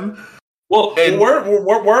to them. Well, and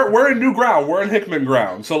we're in new ground. We're in Hickman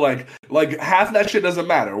ground. So like half that shit doesn't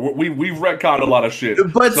matter. We've retconned a lot of shit.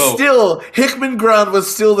 But still, Hickman ground was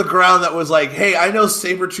still the ground that was like, hey, I know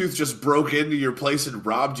Sabretooth just broke into your place and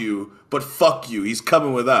robbed you, but fuck you, he's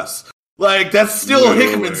coming with us. Like, that's still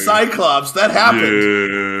Hickman Cyclops. That happened.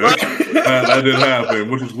 Yeah, that did happen,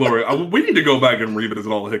 which was glorious. We need to go back and revisit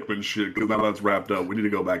all the Hickman shit, because now that's wrapped up. We need to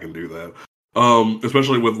go back and do that.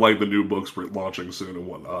 Especially with like the new books launching soon and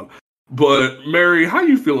whatnot. But Mary, how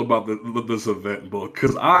you feel about this event book?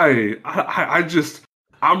 Because I'm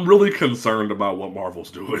really concerned about what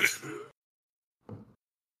Marvel's doing.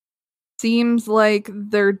 Seems like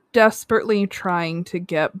they're desperately trying to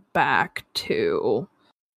get back to,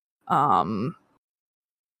 how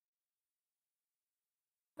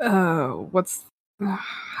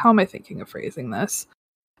am I thinking of phrasing this?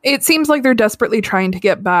 It seems like they're desperately trying to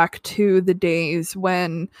get back to the days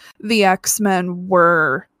when the X-Men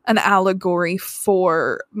were an allegory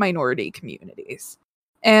for minority communities.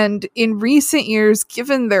 And in recent years,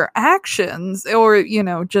 given their actions, or, you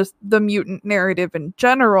know, just the mutant narrative in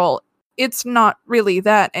general, it's not really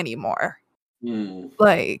that anymore.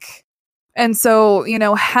 Like, and so, you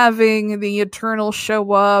know, having the Eternals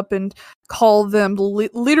show up and call them,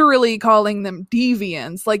 literally calling them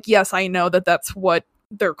deviants, like, yes, I know that that's what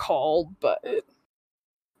they're called, but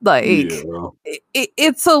like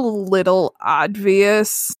it's a little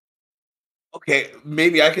obvious. Okay,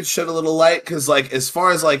 maybe I could shed a little light because, like, as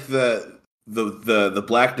far as like the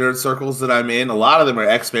black nerd circles that I'm in, a lot of them are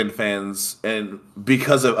X-Men fans, and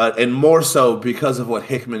because of and more so because of what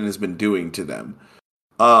Hickman has been doing to them.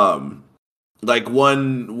 Like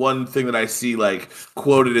one thing that I see like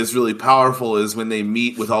quoted as really powerful is when they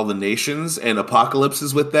meet with all the nations and Apocalypse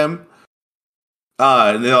is with them.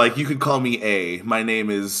 And they're like, you could call me A. My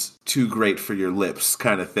name is too great for your lips,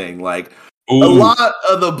 kind of thing. Like, ooh. A lot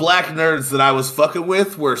of the black nerds that I was fucking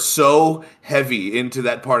with were so heavy into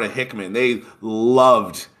that part of Hickman. They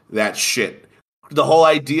loved that shit. The whole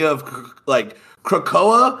idea of like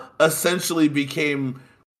Krakoa essentially became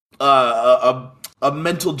a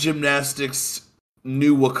mental gymnastics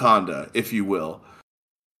new Wakanda, if you will.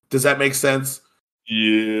 Does that make sense?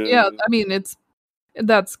 Yeah, I mean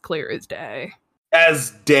that's clear as day.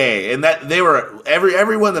 As day, and that they were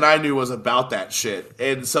everyone that I knew was about that shit,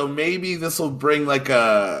 and so maybe this will bring like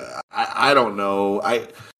I don't know,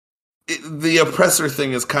 the oppressor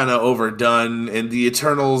thing is kind of overdone, and the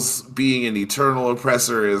Eternals being an eternal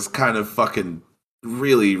oppressor is kind of fucking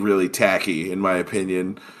really, really tacky in my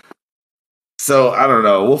opinion. So I don't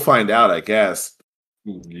know, we'll find out, I guess.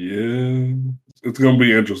 Yeah, it's gonna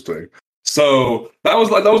be interesting. So that was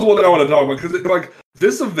the one thing I want to talk about, because like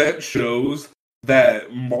this event shows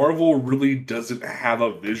that Marvel really doesn't have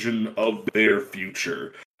a vision of their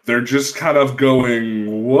future. They're just kind of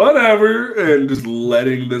going whatever and just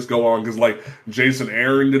letting this go on, because like Jason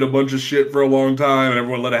Aaron did a bunch of shit for a long time and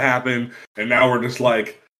everyone let it happen, and now we're just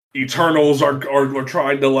like Eternals are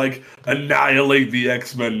trying to like annihilate the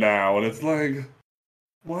X-Men now, and it's like,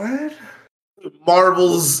 what?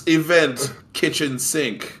 Marvel's event kitchen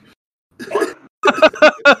sink.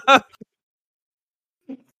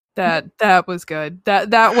 That was good.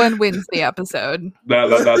 That one wins the episode.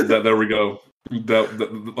 That there we go. I'm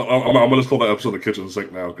gonna call that episode the kitchen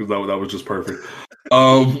sink now, because that was just perfect.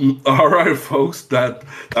 All right, folks.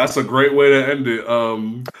 That's a great way to end it.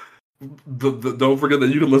 Don't forget that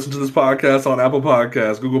you can listen to this podcast on Apple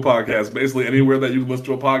Podcasts, Google Podcasts, basically anywhere that you can listen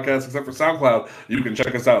to a podcast except for SoundCloud. You can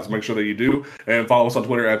check us out, so make sure that you do, and follow us on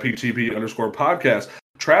Twitter at PTP_podcast.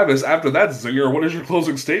 Travis, after that zinger, what is your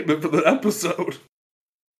closing statement for the episode?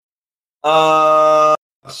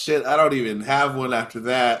 Shit, I don't even have one after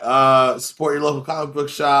that. Support your local comic book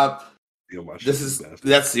shop.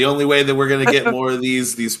 That's the only way that we're gonna get more of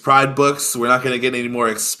these Pride books. We're not gonna get any more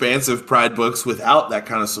expansive Pride books without that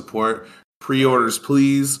kind of support. Pre-orders,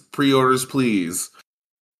 please. Pre-orders, please.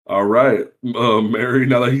 All right, Mary.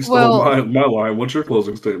 Now that he stole my line, what's your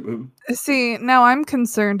closing statement? See, now I'm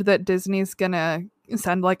concerned that Disney's gonna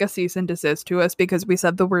send like a cease and desist to us because we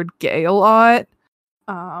said the word gay a lot.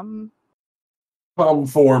 Come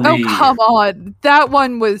for me. Oh, come on. That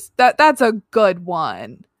one was that's a good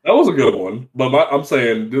one. That was a good one, but I'm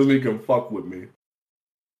saying Disney can fuck with me.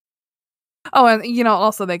 Oh, and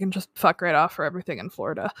also they can just fuck right off for everything in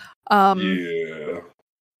Florida. Yeah.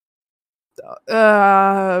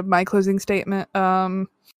 My closing statement.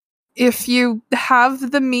 If you have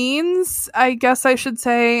the means, I guess I should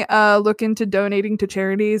say, look into donating to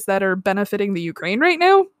charities that are benefiting the Ukraine right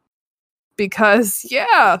now. Because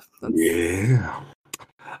yeah.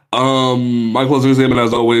 My closing statement,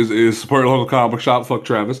 as always, is support your local comic book shop. Fuck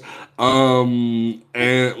Travis. And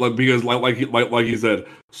because like you said,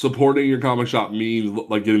 supporting your comic shop means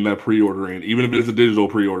like getting that pre-order in, even if it's a digital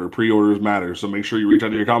pre-order. Pre-orders matter, so make sure you reach out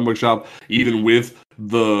to your comic book shop, even with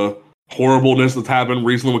the horribleness that's happened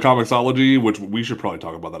recently with Comixology, which we should probably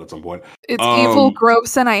talk about that at some point. It's evil,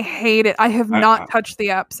 gross, and I hate it. I have not touched the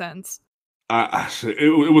app since.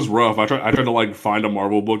 It was rough. I tried to like find a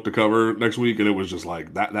Marvel book to cover next week, and it was just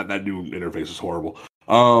like that new interface is horrible.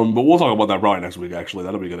 But we'll talk about that probably next week. Actually,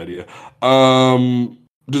 that'll be a good idea.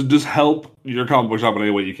 Just help your comic book shop in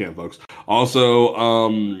any way you can, folks.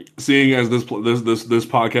 Also, seeing as this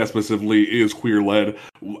podcast specifically is queer led,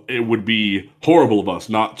 it would be horrible of us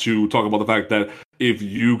not to talk about the fact that if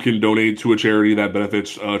you can donate to a charity that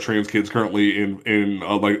benefits trans kids currently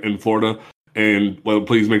in Florida. And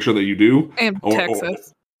please make sure that you do. And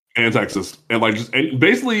Texas. And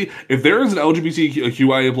basically, if there is an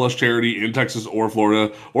LGBTQIA plus charity in Texas or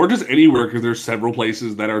Florida, or just anywhere, because there's several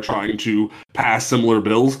places that are trying to pass similar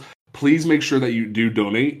bills, please make sure that you do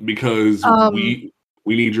donate, because we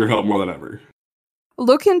need your help more than ever.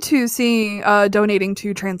 Look into donating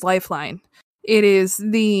to Trans Lifeline. It is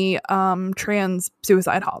the trans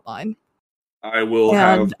suicide hotline. I will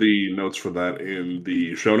have the notes for that in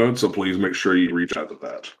the show notes, so please make sure you reach out to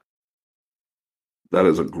that. That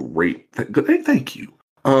is a great thank you.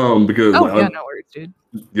 Because no worries, dude.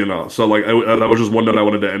 So like that was just one note I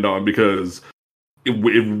wanted to end on because if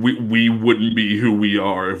we wouldn't be who we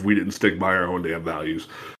are if we didn't stick by our own damn values.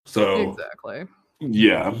 So exactly.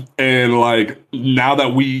 Yeah, and like now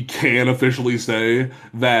that we can officially say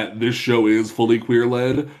that this show is fully queer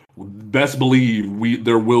led, best believe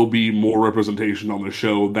there will be more representation on the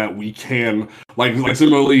show that we can like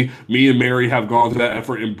similarly me and Mary have gone to that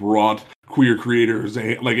effort and brought queer creators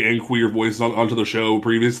and queer voices onto the show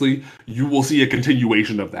previously. You will see a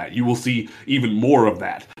continuation of that. You will see even more of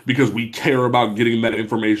that because we care about getting that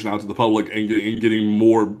information out to the public and getting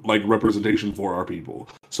more like representation for our people.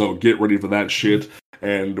 So get ready for that shit.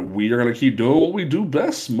 And we are gonna keep doing what we do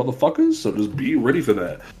best, motherfuckers. So just be ready for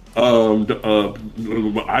that.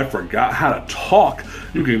 I forgot how to talk.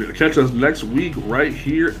 You can catch us next week right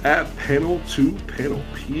here at Panel to Panel.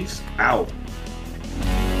 Peace out.